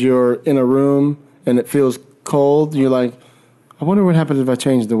sometimes you're in a room and it feels cold. You're like, I wonder what happens if I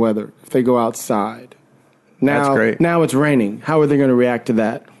change the weather. If they go outside. Now, that's great. Now it's raining. How are they going to react to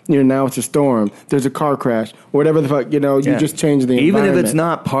that? You know, now it's a storm. There's a car crash. Whatever the fuck, you know, you just change the environment. Even if it's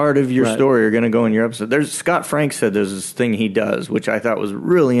not part of your story, you're going to go in your episode. Scott Frank said there's this thing he does, which I thought was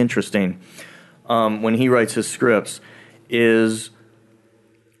really interesting when he writes his scripts, is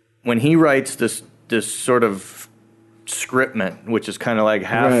when he writes this sort of scriptment, which is kind of like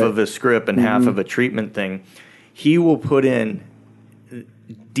half Right. of a script and half of a treatment thing, he will put in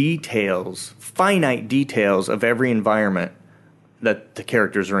details, finite details of every environment that the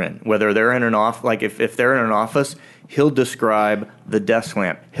characters are in. Whether they're in an if they're in an office, he'll describe the desk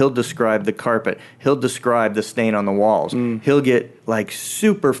lamp. He'll describe the carpet. He'll describe the stain on the walls. He'll get like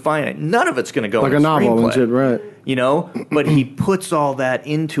super finite. None of it's going to go Like in a the novel and screenplay. shit, right? You know, but he puts all that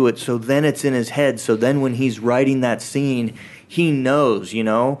into it, so then it's in his head. So then when he's writing that scene, he knows, you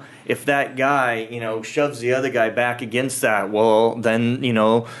know, if that guy, you know, shoves the other guy back against that, well, then, you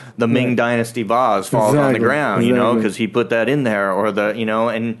know, the Ming Dynasty vase falls on the Exactly. ground, you know, Exactly. because he put that in there, or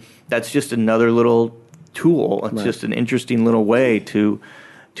and that's just another little tool. It's just an interesting little way to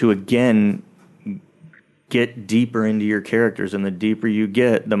again get deeper into your characters, and the deeper you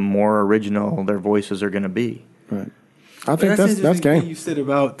get, the more original their voices are going to be. Right. I think that's interesting game. thing you said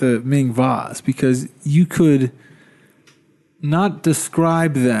about the Ming vase, because you could not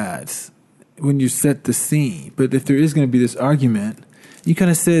describe that when you set the scene, but if there is going to be this argument, you kind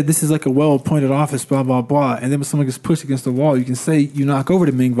of said this is like a well-appointed office, blah blah blah, and then when someone gets pushed against the wall, you can say you knock over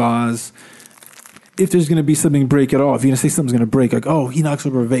the Ming vase. If there's going to be something break at all, if you're going to say something's going to break, like he knocks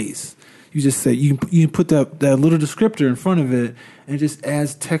over a vase, you just say you can put that little descriptor in front of it, and it just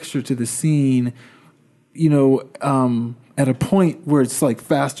adds texture to the scene. You know, at a point where it's like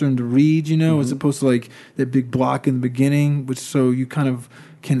faster to read, you know, as opposed to like that big block in the beginning, which so you kind of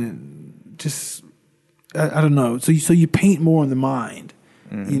can just, I don't know. So you paint more in the mind,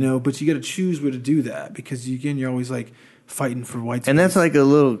 you know, but you got to choose where to do that, because you're always like fighting for white space. And that's like a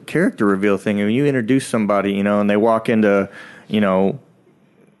little character reveal thing. When you introduce somebody, you know, and they walk into, you know,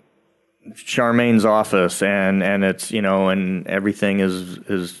 Charmaine's office, and it's, you know, and everything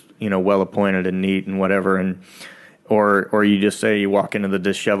is you know, well appointed and neat and whatever, and or you just say you walk into the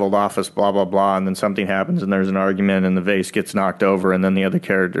disheveled office, blah blah blah, and then something happens and there's an argument and the vase gets knocked over, and then the other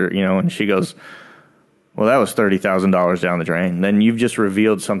character, you know, and she goes, well, that was $30,000 down the drain. Then you've just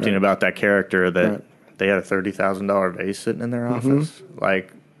revealed something about that character, that they had a $30,000 vase sitting in their office.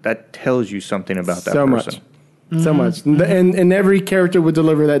 Like, that tells you something about that person. So much. And every character would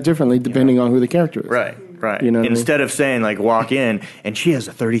deliver that differently depending on who the character is. Right. You know what I mean? Instead of saying, like, walk in and she has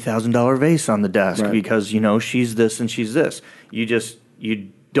a $30,000 vase on the desk Right. because, you know, she's this and she's this. You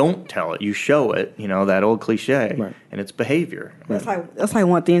don't tell it. You show it, you know, that old cliche. Right. And it's behavior. That's like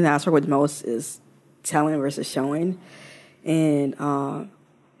one thing that I struggle with the most is telling versus showing. And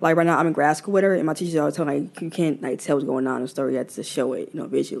like right now, I'm in grad school with her, and my teachers always tell me, like, you can't like tell what's going on in the story. You have to show it, you know,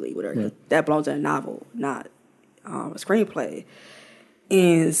 visually with her. Yeah. That belongs in a novel, not a screenplay.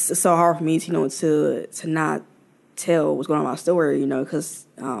 And it's so hard for me to, you know, to not tell what's going on in my story, you know, because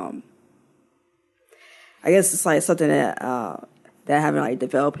I guess it's like something that I haven't like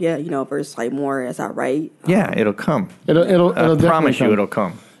developed yet, you know, versus like more as I write. Yeah, it'll come. It'll I definitely promise you come. it'll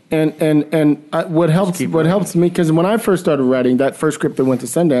come. And what helps keep me, because when I first started writing, that first script that went to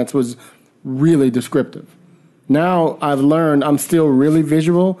Sundance was really descriptive. Now I've learned, I'm still really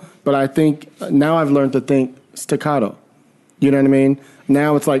visual, but I think now I've learned to think staccato. You know what I mean?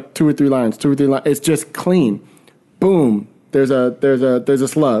 Now it's like 2 or 3 lines. It's just clean. Boom. There's a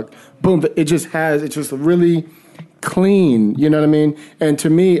slug. Boom. It's just really clean. You know what I mean? And to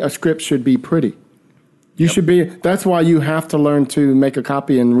me, a script should be pretty. You should be. That's why you have to learn to make a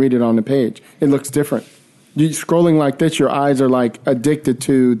copy and read it on the page. It looks different. You scrolling like this, your eyes are like addicted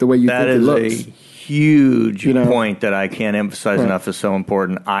to the way you That think it is looks. a huge You know? point that I can't emphasize Right. enough is so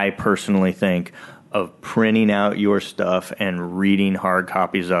important. I personally think of printing out your stuff and reading hard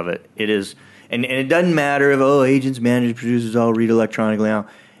copies of it. It is, and it doesn't matter if agents, managers, producers all read electronically now.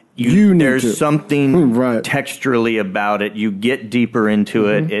 You need there's to. something Right. texturally about it. You get deeper into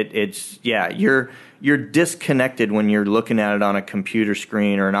Mm-hmm. it. You're disconnected when you're looking at it on a computer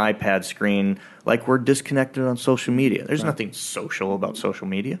screen or an iPad screen, like we're disconnected on social media. There's nothing social about social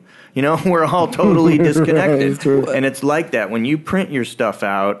media. You know, we're all totally disconnected. It's true. And it's like that when you print your stuff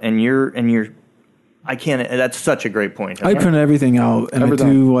out and you're I can't. That's such a great point. I print everything out, and Everything.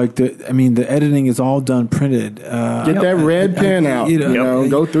 I do like the editing is all done printed. Get that red pen out. You know,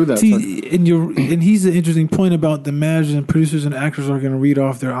 go through that. See, and he's an interesting point about the managers and producers and actors are going to read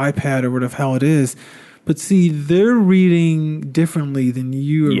off their iPad or whatever how it is. But see, they're reading differently than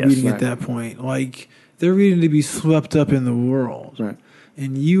you are Yes. reading Right. at that point. Like, they're reading to be swept up in the world. Right.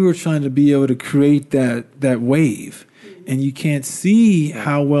 And you are trying to be able to create that wave. And you can't see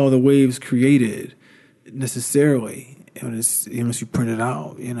how well the wave's created necessarily unless you print it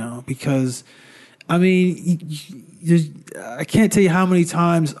out, you know, because I mean, I can't tell you how many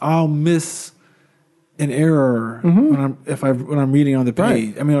times I'll miss an error when I'm reading on the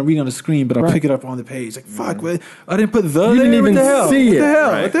page. Right. I mean, I'm reading on the screen, but I'll Right. pick it up on the page. Like, fuck, what? I didn't put the You there. didn't even What the hell? see What it. the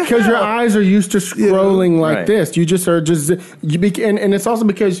hell? Right. What the Because your hell? eyes are used to scrolling like Right. this. You just are just and it's also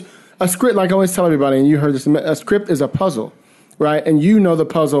because a script, like I always tell everybody, and you heard this, a script is a puzzle, right? And you know the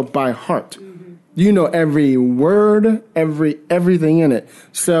puzzle by heart. You know every word, everything in it.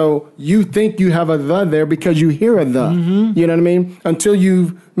 So you think you have a the there because you hear a the. You know what I mean? Until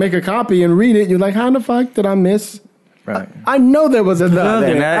you make a copy and read it, you're like, how the fuck did I miss? Right. I know there was a the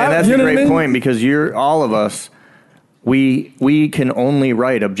there. And that's You a know what I great mean? point because all of us, we can only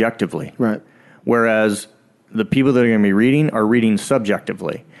write objectively. Right. Whereas the people that are going to be reading are reading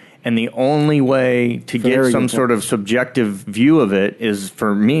subjectively. And the only way to get Very some good sort of subjective view of it is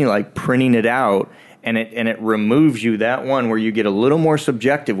for me like printing it out, and it removes you that one where you get a little more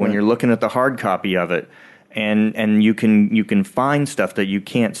subjective when you're looking at the hard copy of it, and you can find stuff that you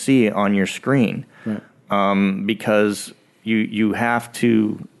can't see on your screen, because you have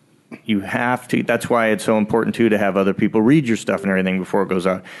to. That's why it's so important too to have other people read your stuff and everything before it goes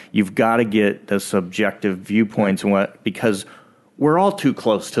out. You've got to get the subjective viewpoints and because we're all too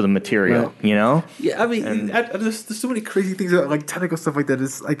close to the material, Right. you know? Yeah, I mean, there's so many crazy things about, like technical stuff like that.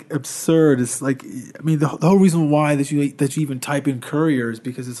 It's like absurd. It's like, I mean, the whole reason why that you even type in Courier is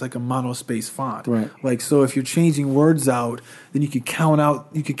because it's like a monospace font. Right. Like, so if you're changing words out, then you could count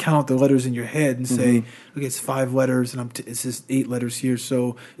out the letters in your head and say, okay, it's 5 letters and it's just 8 letters here,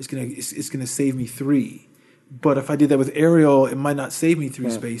 so it's gonna save me 3. But if I did that with Arial, it might not save me 3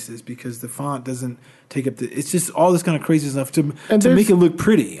 spaces because the font doesn't take up it's just all this kind of crazy stuff to make it look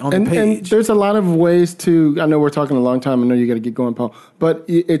pretty on the page. And there's a lot of ways to. I know we're talking a long time. I know you got to get going, Paul. But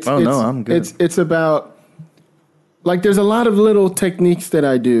I'm good. It's about like there's a lot of little techniques that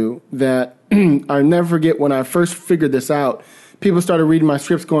I do that I'll never forget when I first figured this out. People started reading my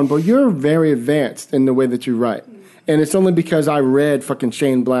scripts, going, "But you're very advanced in the way that you write." And it's only because I read fucking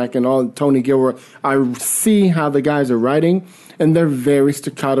Shane Black and all Tony Gilroy. I see how the guys are writing, and they're very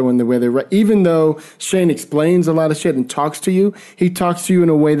staccato in the way they write. Even though Shane explains a lot of shit and talks to you, he talks to you in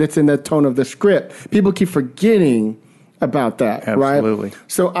a way that's in that tone of the script. People keep forgetting about that, Absolutely. right?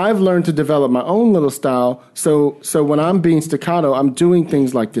 So I've learned to develop my own little style. So when I'm being staccato, I'm doing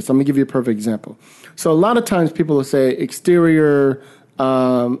things like this. I'm going to give you a perfect example. So a lot of times people will say exterior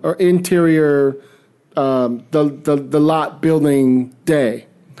or interior the lot building day.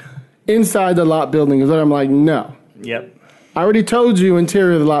 Inside the lot building is what I'm like, no. Yep. I already told you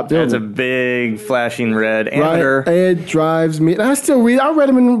interior of the lot building. That's a big flashing red right? amateur. It drives me. And I still read. I read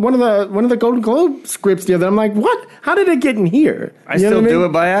them in one of the Golden Globe scripts the other. I'm like, what? How did it get in here? I still do it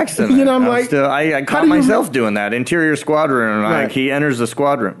by accident. You know, I'm like, I caught myself doing that. Interior squadron. Right. Like he enters the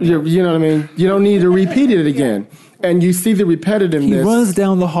squadron. You know what I mean? You don't need to repeat it again. And you see the repetitiveness. He runs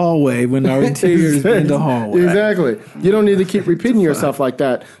down the hallway when our interior is in the hallway. Exactly. You don't need to keep repeating yourself like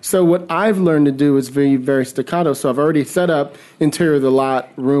that. So what I've learned to do is very, very staccato. So I've already set up interior of the lot,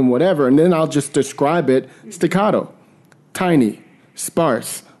 room, whatever, and then I'll just describe it staccato, tiny,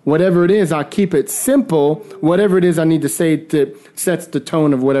 sparse. Whatever it is, I'll keep it simple. Whatever it is I need to say that sets the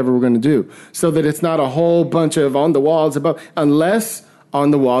tone of whatever we're going to do. So that it's not a whole bunch of on the walls above, unless on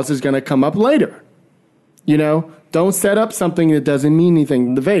the walls is going to come up later. You know? Don't set up something that doesn't mean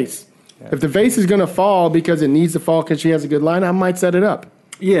anything. The vase. Yeah. If the vase is going to fall because it needs to fall because she has a good line, I might set it up.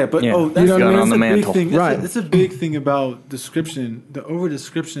 Yeah, but Yeah. that's, You know what I mean? that's On the a big mantle. thing. Right. It's a big thing about description. The over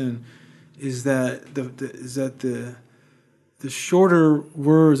description is that the shorter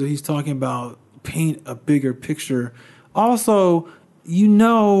words that he's talking about paint a bigger picture. Also, you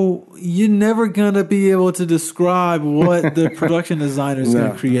know, you're never gonna be able to describe what the production designer is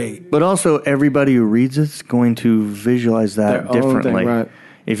gonna create. But also, everybody who reads it's going to visualize that Their own differently. thing, right.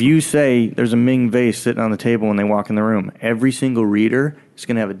 If you say there's a Ming vase sitting on the table when they walk in the room, every single reader is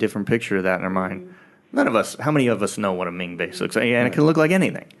going to have a different picture of that in their mind. None of us, how many of us know what a Ming vase looks like? And it can look like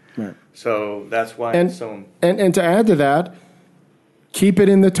anything. Right. So that's why And, it's so... and to add to that, keep it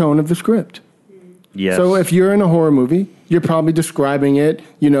in the tone of the script. Yes. So if you're in a horror movie, you're probably describing it,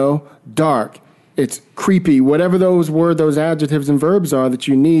 you know, dark, it's creepy, whatever those adjectives and verbs are that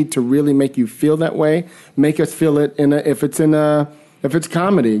you need to really make you feel that way. Make us feel it if it's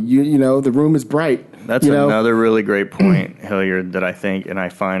comedy, you know, the room is bright. That's you know? another really great point, Hilliard, that I think and I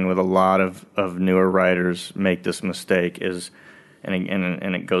find with a lot of newer writers make this mistake is, and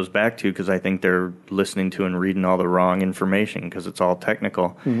it goes back to because I think they're listening to and reading all the wrong information because it's all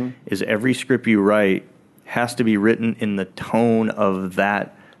technical, is every script you write has to be written in the tone of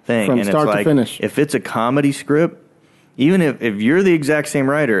that thing. From and start it's to like, finish. if it's a comedy script, even if you're the exact same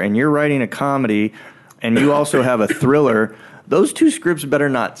writer and you're writing a comedy and you also have a thriller, those two scripts better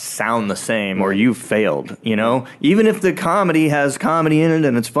not sound the same or you failed, you know? Even if the comedy has comedy in it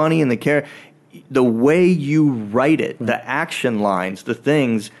and it's funny and the way you write it, the action lines, the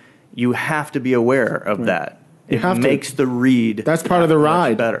things, you have to be aware of that. It makes the read. That's part of the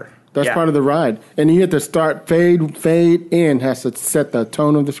ride. Better. That's part of the ride. And you have to start fade in has to set the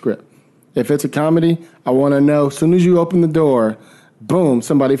tone of the script. If it's a comedy, I want to know as soon as you open the door, boom,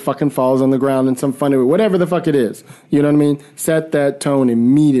 somebody fucking falls on the ground in some funny way, whatever the fuck it is. You know what I mean? Set that tone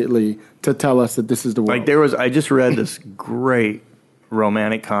immediately to tell us that this is the world. Like I just read this great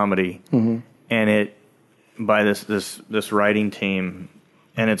romantic comedy, and it by this writing team,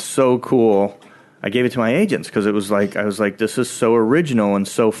 and it's so cool. I gave it to my agents because I was like, this is so original and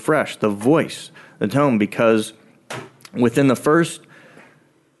so fresh. The voice, the tone, because within the first,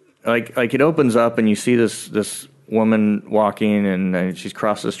 like it opens up and you see this woman walking and she's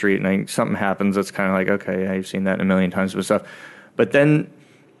crossed the street and something happens that's kind of like, okay, yeah, you've seen that a million times with stuff. But then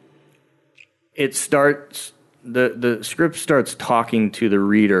it starts, the script starts talking to the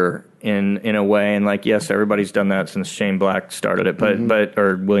reader in a way, and like, yes, everybody's done that since Shane Black started it, but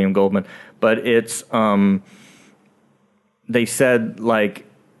or William Goldman. But it's, they said, like,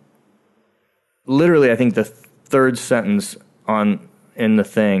 literally, I think the third sentence in the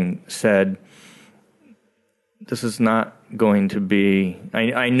thing said, this is not going to be,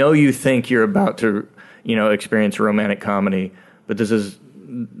 I know you think you're about to, experience a romantic comedy, but this is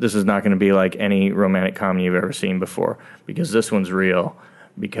not going to be like any romantic comedy you've ever seen before, because this one's real,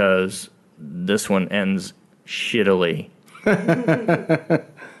 because this one ends shittily.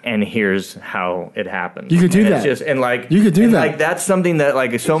 And here's how it happened. You could do that. You could do that. Like, that's something that,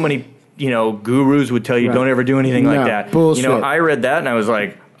 like, so many, gurus would tell you, don't ever do anything like that. Bullshit. I read that and I was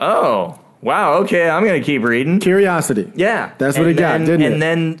like, oh, wow, okay, I'm going to keep reading. Curiosity. Yeah. That's what it got, didn't it? And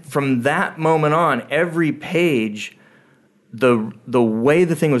then from that moment on, every page, the way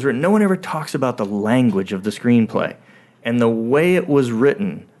the thing was written, no one ever talks about the language of the screenplay. And the way it was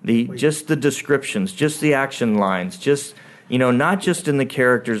written, just the descriptions, just the action lines, just... not just in the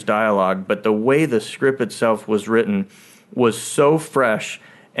characters' dialogue, but the way the script itself was written was so fresh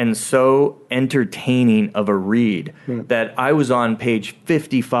and so entertaining of a read that I was on page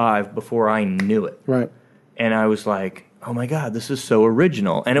 55 before I knew it. Right. And I was like, oh my God, this is so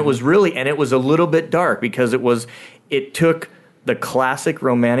original. And it was it was a little bit dark because it took the classic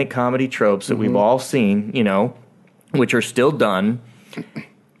romantic comedy tropes that we've all seen, which are still done,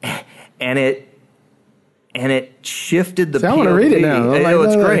 and it shifted the POV. I want to read it now.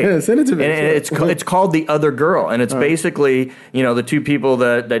 It's great. Send it to me. And it's called The Other Girl, and it's basically the two people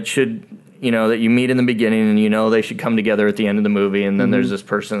that should that you meet in the beginning, and they should come together at the end of the movie, and then there's this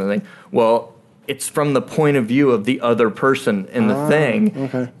person and thing. Well, it's from the point of view of the other person in the thing,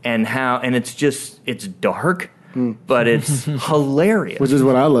 and it's dark. But it's hilarious, which is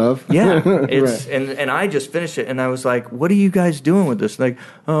what I love. Yeah, it's and I just finished it, and I was like, "What are you guys doing with this?" Like,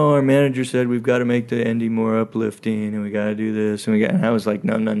 "Oh, our manager said we've got to make the ending more uplifting, and we got to do this, and I was like,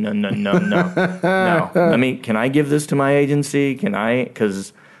 "No, no. Can I give this to my agency? Can I?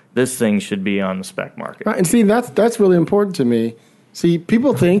 Because this thing should be on the spec market." Right, and see, that's really important to me. See,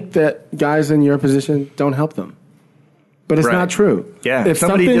 people think that guys in your position don't help them. But it's not true. Yeah, if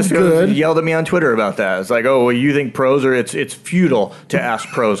somebody just good, yelled at me on Twitter about that. It's like, oh, well, you think pros it's futile to ask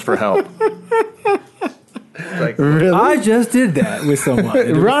pros for help. Like, really? I just did that with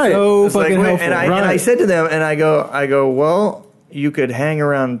someone. Right. So it's fucking like, helpful. And I said to them, and I go, well, you could hang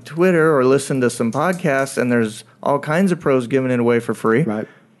around Twitter or listen to some podcasts, and there's all kinds of pros giving it away for free. Right.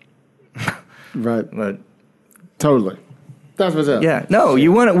 Right. But totally. That's what's up. Yeah. No,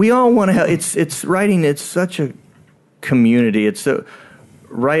 we all want to help. It's writing. It's such a community. It's so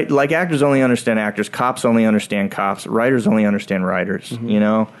right. Like, actors only understand actors. Cops only understand cops. Writers only understand writers. I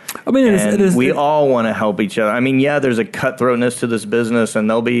mean, we all want to help each other. I mean, yeah, there's a cutthroatness to this business, and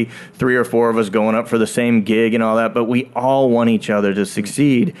there'll be 3 or 4 of us going up for the same gig and all that. But we all want each other to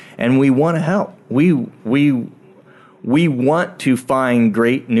succeed, and we want to help. We want to find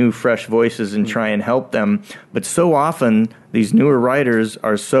great new fresh voices and try and help them. But so often these newer writers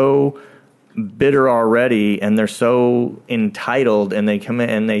are so bitter already, and they're so entitled, and they come in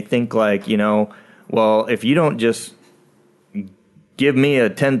and they think like, well, if you don't just give me a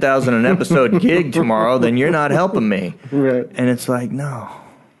 $10,000 an episode gig tomorrow, then you're not helping me. Right. And it's like, no,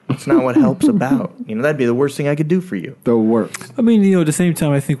 that's not what help's about. That'd be the worst thing I could do for you. The worst. I mean, at the same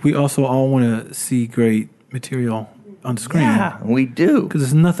time, I think we also all want to see great material on the screen. Yeah, we do. Because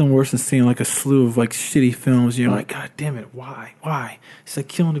there's nothing worse than seeing like a slew of like shitty films. You're like, God damn it, why? It's like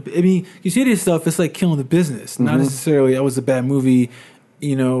killing the. I mean, you see this stuff. It's like killing the business. Not necessarily that was a bad movie,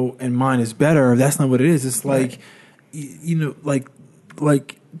 and mine is better. That's not what it is. It's like you know, like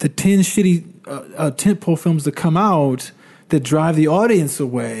the 10 shitty tentpole films that come out that drive the audience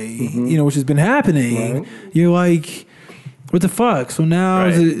away, you know, which has been happening. Right. You're like, what the fuck? So now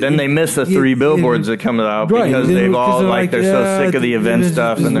then they miss the 3 billboards that come out because they've all they're so sick of the event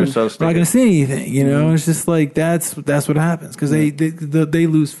stuff and they're so not going to see anything. You know, it's just like that's what happens because they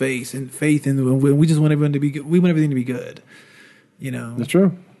lose faith in we just want everyone to be good. We want everything to be good. You know, that's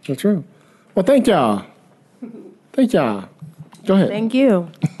true. That's true. Well, thank y'all. Go ahead. Thank you.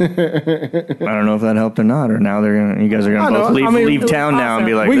 I don't know if that helped or not, or now you guys are going to both leave town now and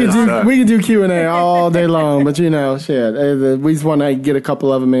be like, we can do Q&A all day long, but you know, shit, we just want to get a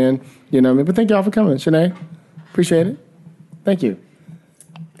couple of them in, you know what I mean? But thank y'all for coming, Shanae. Appreciate it. Thank you.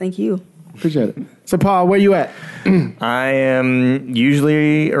 Thank you. Appreciate it. So, Paul, where you at? I am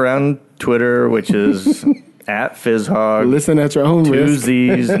usually around Twitter, which is at FizzHog. Listen at your own 2 risk.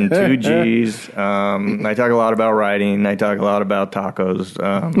 Z's and 2 G's. I talk a lot about writing. I talk a lot about tacos.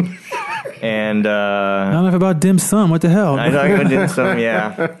 And not enough about dim sum. What the hell? I talk about dim sum,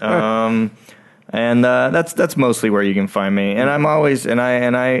 yeah. And that's mostly where you can find me. And I'm always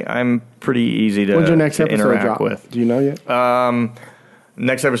I'm pretty easy to, When's your next episode interact drop? with. Do you know yet?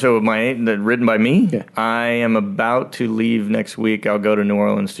 Next episode written by me. Yeah. I am about to leave next week. I'll go to New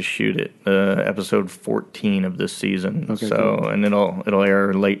Orleans to shoot it. Episode 14 of this season. Okay, so cool. And it'll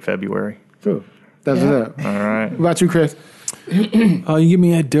air late February. Cool. That's it. All right. What about you, Chris? You get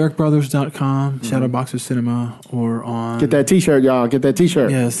me at DerekBrothers.com, Shadowboxer Cinema, or on Get that T-shirt, y'all. Get that T-shirt.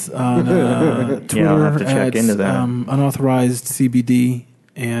 Yes, on Twitter I'll have to check into that. Unauthorized CBD,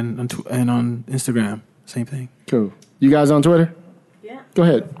 and on Instagram, same thing. Cool. You guys on Twitter? Yeah. Go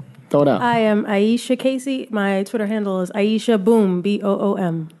ahead. Throw it out. I am Aisha Casey. My Twitter handle is Aisha Boom,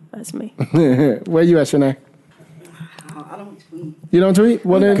 BOOM. That's me. Where you at, Shanae? I don't tweet. You don't tweet?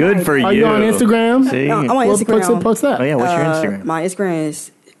 Well, then, Good for you. Are you on Instagram? See? No, I'm on Instagram. Post that. Oh, yeah. What's your Instagram? My Instagram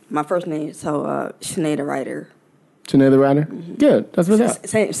is my first name, so Shanae the Writer. Shanae the Writer? Good. That's what's up.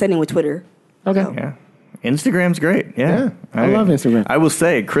 Same thing with Twitter. Okay. Yeah. Instagram's great. Yeah. I love Instagram. I will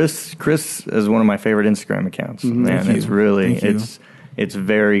say Chris is one of my favorite Instagram accounts. Man, Thank it's you. really Thank you. it's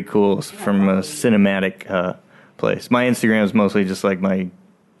very cool from a cinematic place. My Instagram is mostly just like my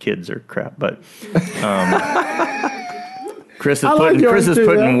kids are crap, but Chris is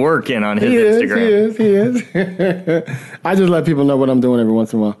putting work in on his Instagram. He is. I just let people know what I'm doing every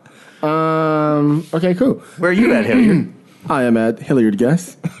once in a while. Okay, cool. Where are you at, Hilliard? I am at Hilliard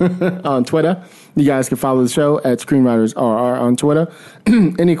Guest on Twitter. You guys can follow the show at ScreenwritersRR on Twitter.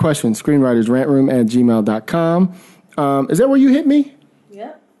 Any questions, screenwritersrantroom@gmail.com. Is that where you hit me?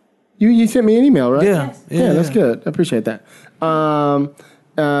 Yeah. You sent me an email, right? Yeah. Yeah, that's good. I appreciate that.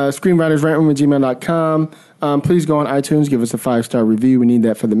 Screenwritersrantroom@gmail.com. Please go on iTunes, give us a 5-star review. We need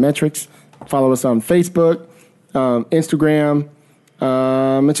that for the metrics. Follow us on Facebook, Instagram,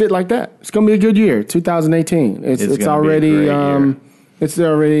 and shit like that. It's gonna be a good year, 2018. It's already. Be a great year. It's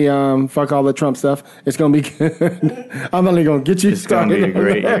already fuck all the Trump stuff. It's gonna be good. I'm only gonna get you It's started. going to be a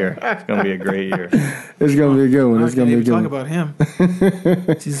great year. It's going to be a great year. It's gonna be a good one. It's gonna be a good talk one. about him.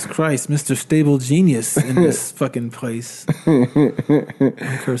 Jesus Christ, Mr. Stable Genius in this fucking place. I'm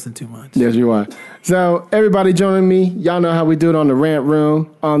cursing too much. Yes, you are. So everybody joining me, y'all know how we do it on the Rant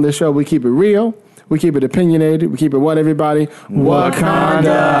Room. On this show, we keep it real. We keep it opinionated. We keep it what, everybody?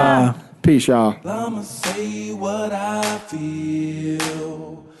 Wakanda. Peace, y'all. I'ma say what I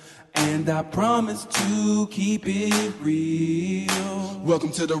feel, and I promise to keep it real.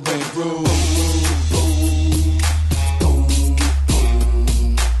 Welcome to the Red Room.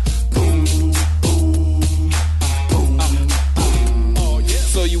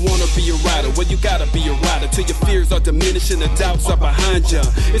 So you wanna be a rider, well you gotta be a rider till your fears are diminishing, the doubts are behind ya.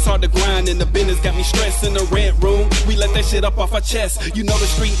 It's hard to grind and the business got me stressed in the rent room. We let that shit up off our chest. You know the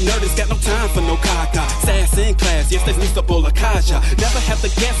street nerd has got no time for no caca. Sass in class, yes that's Mr. Bolakaja. Never have to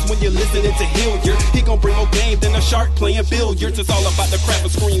guess when you're listening to Hilliard. He gon' bring more game than a shark playing billiards. It's all about the craft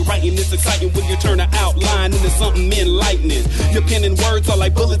of screenwriting. It's exciting when you turn an outline into something enlightening. Your pen and words are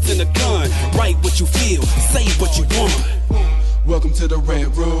like bullets in a gun. Write what you feel, say what you want. Welcome to the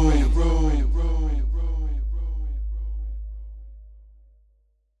Red Room.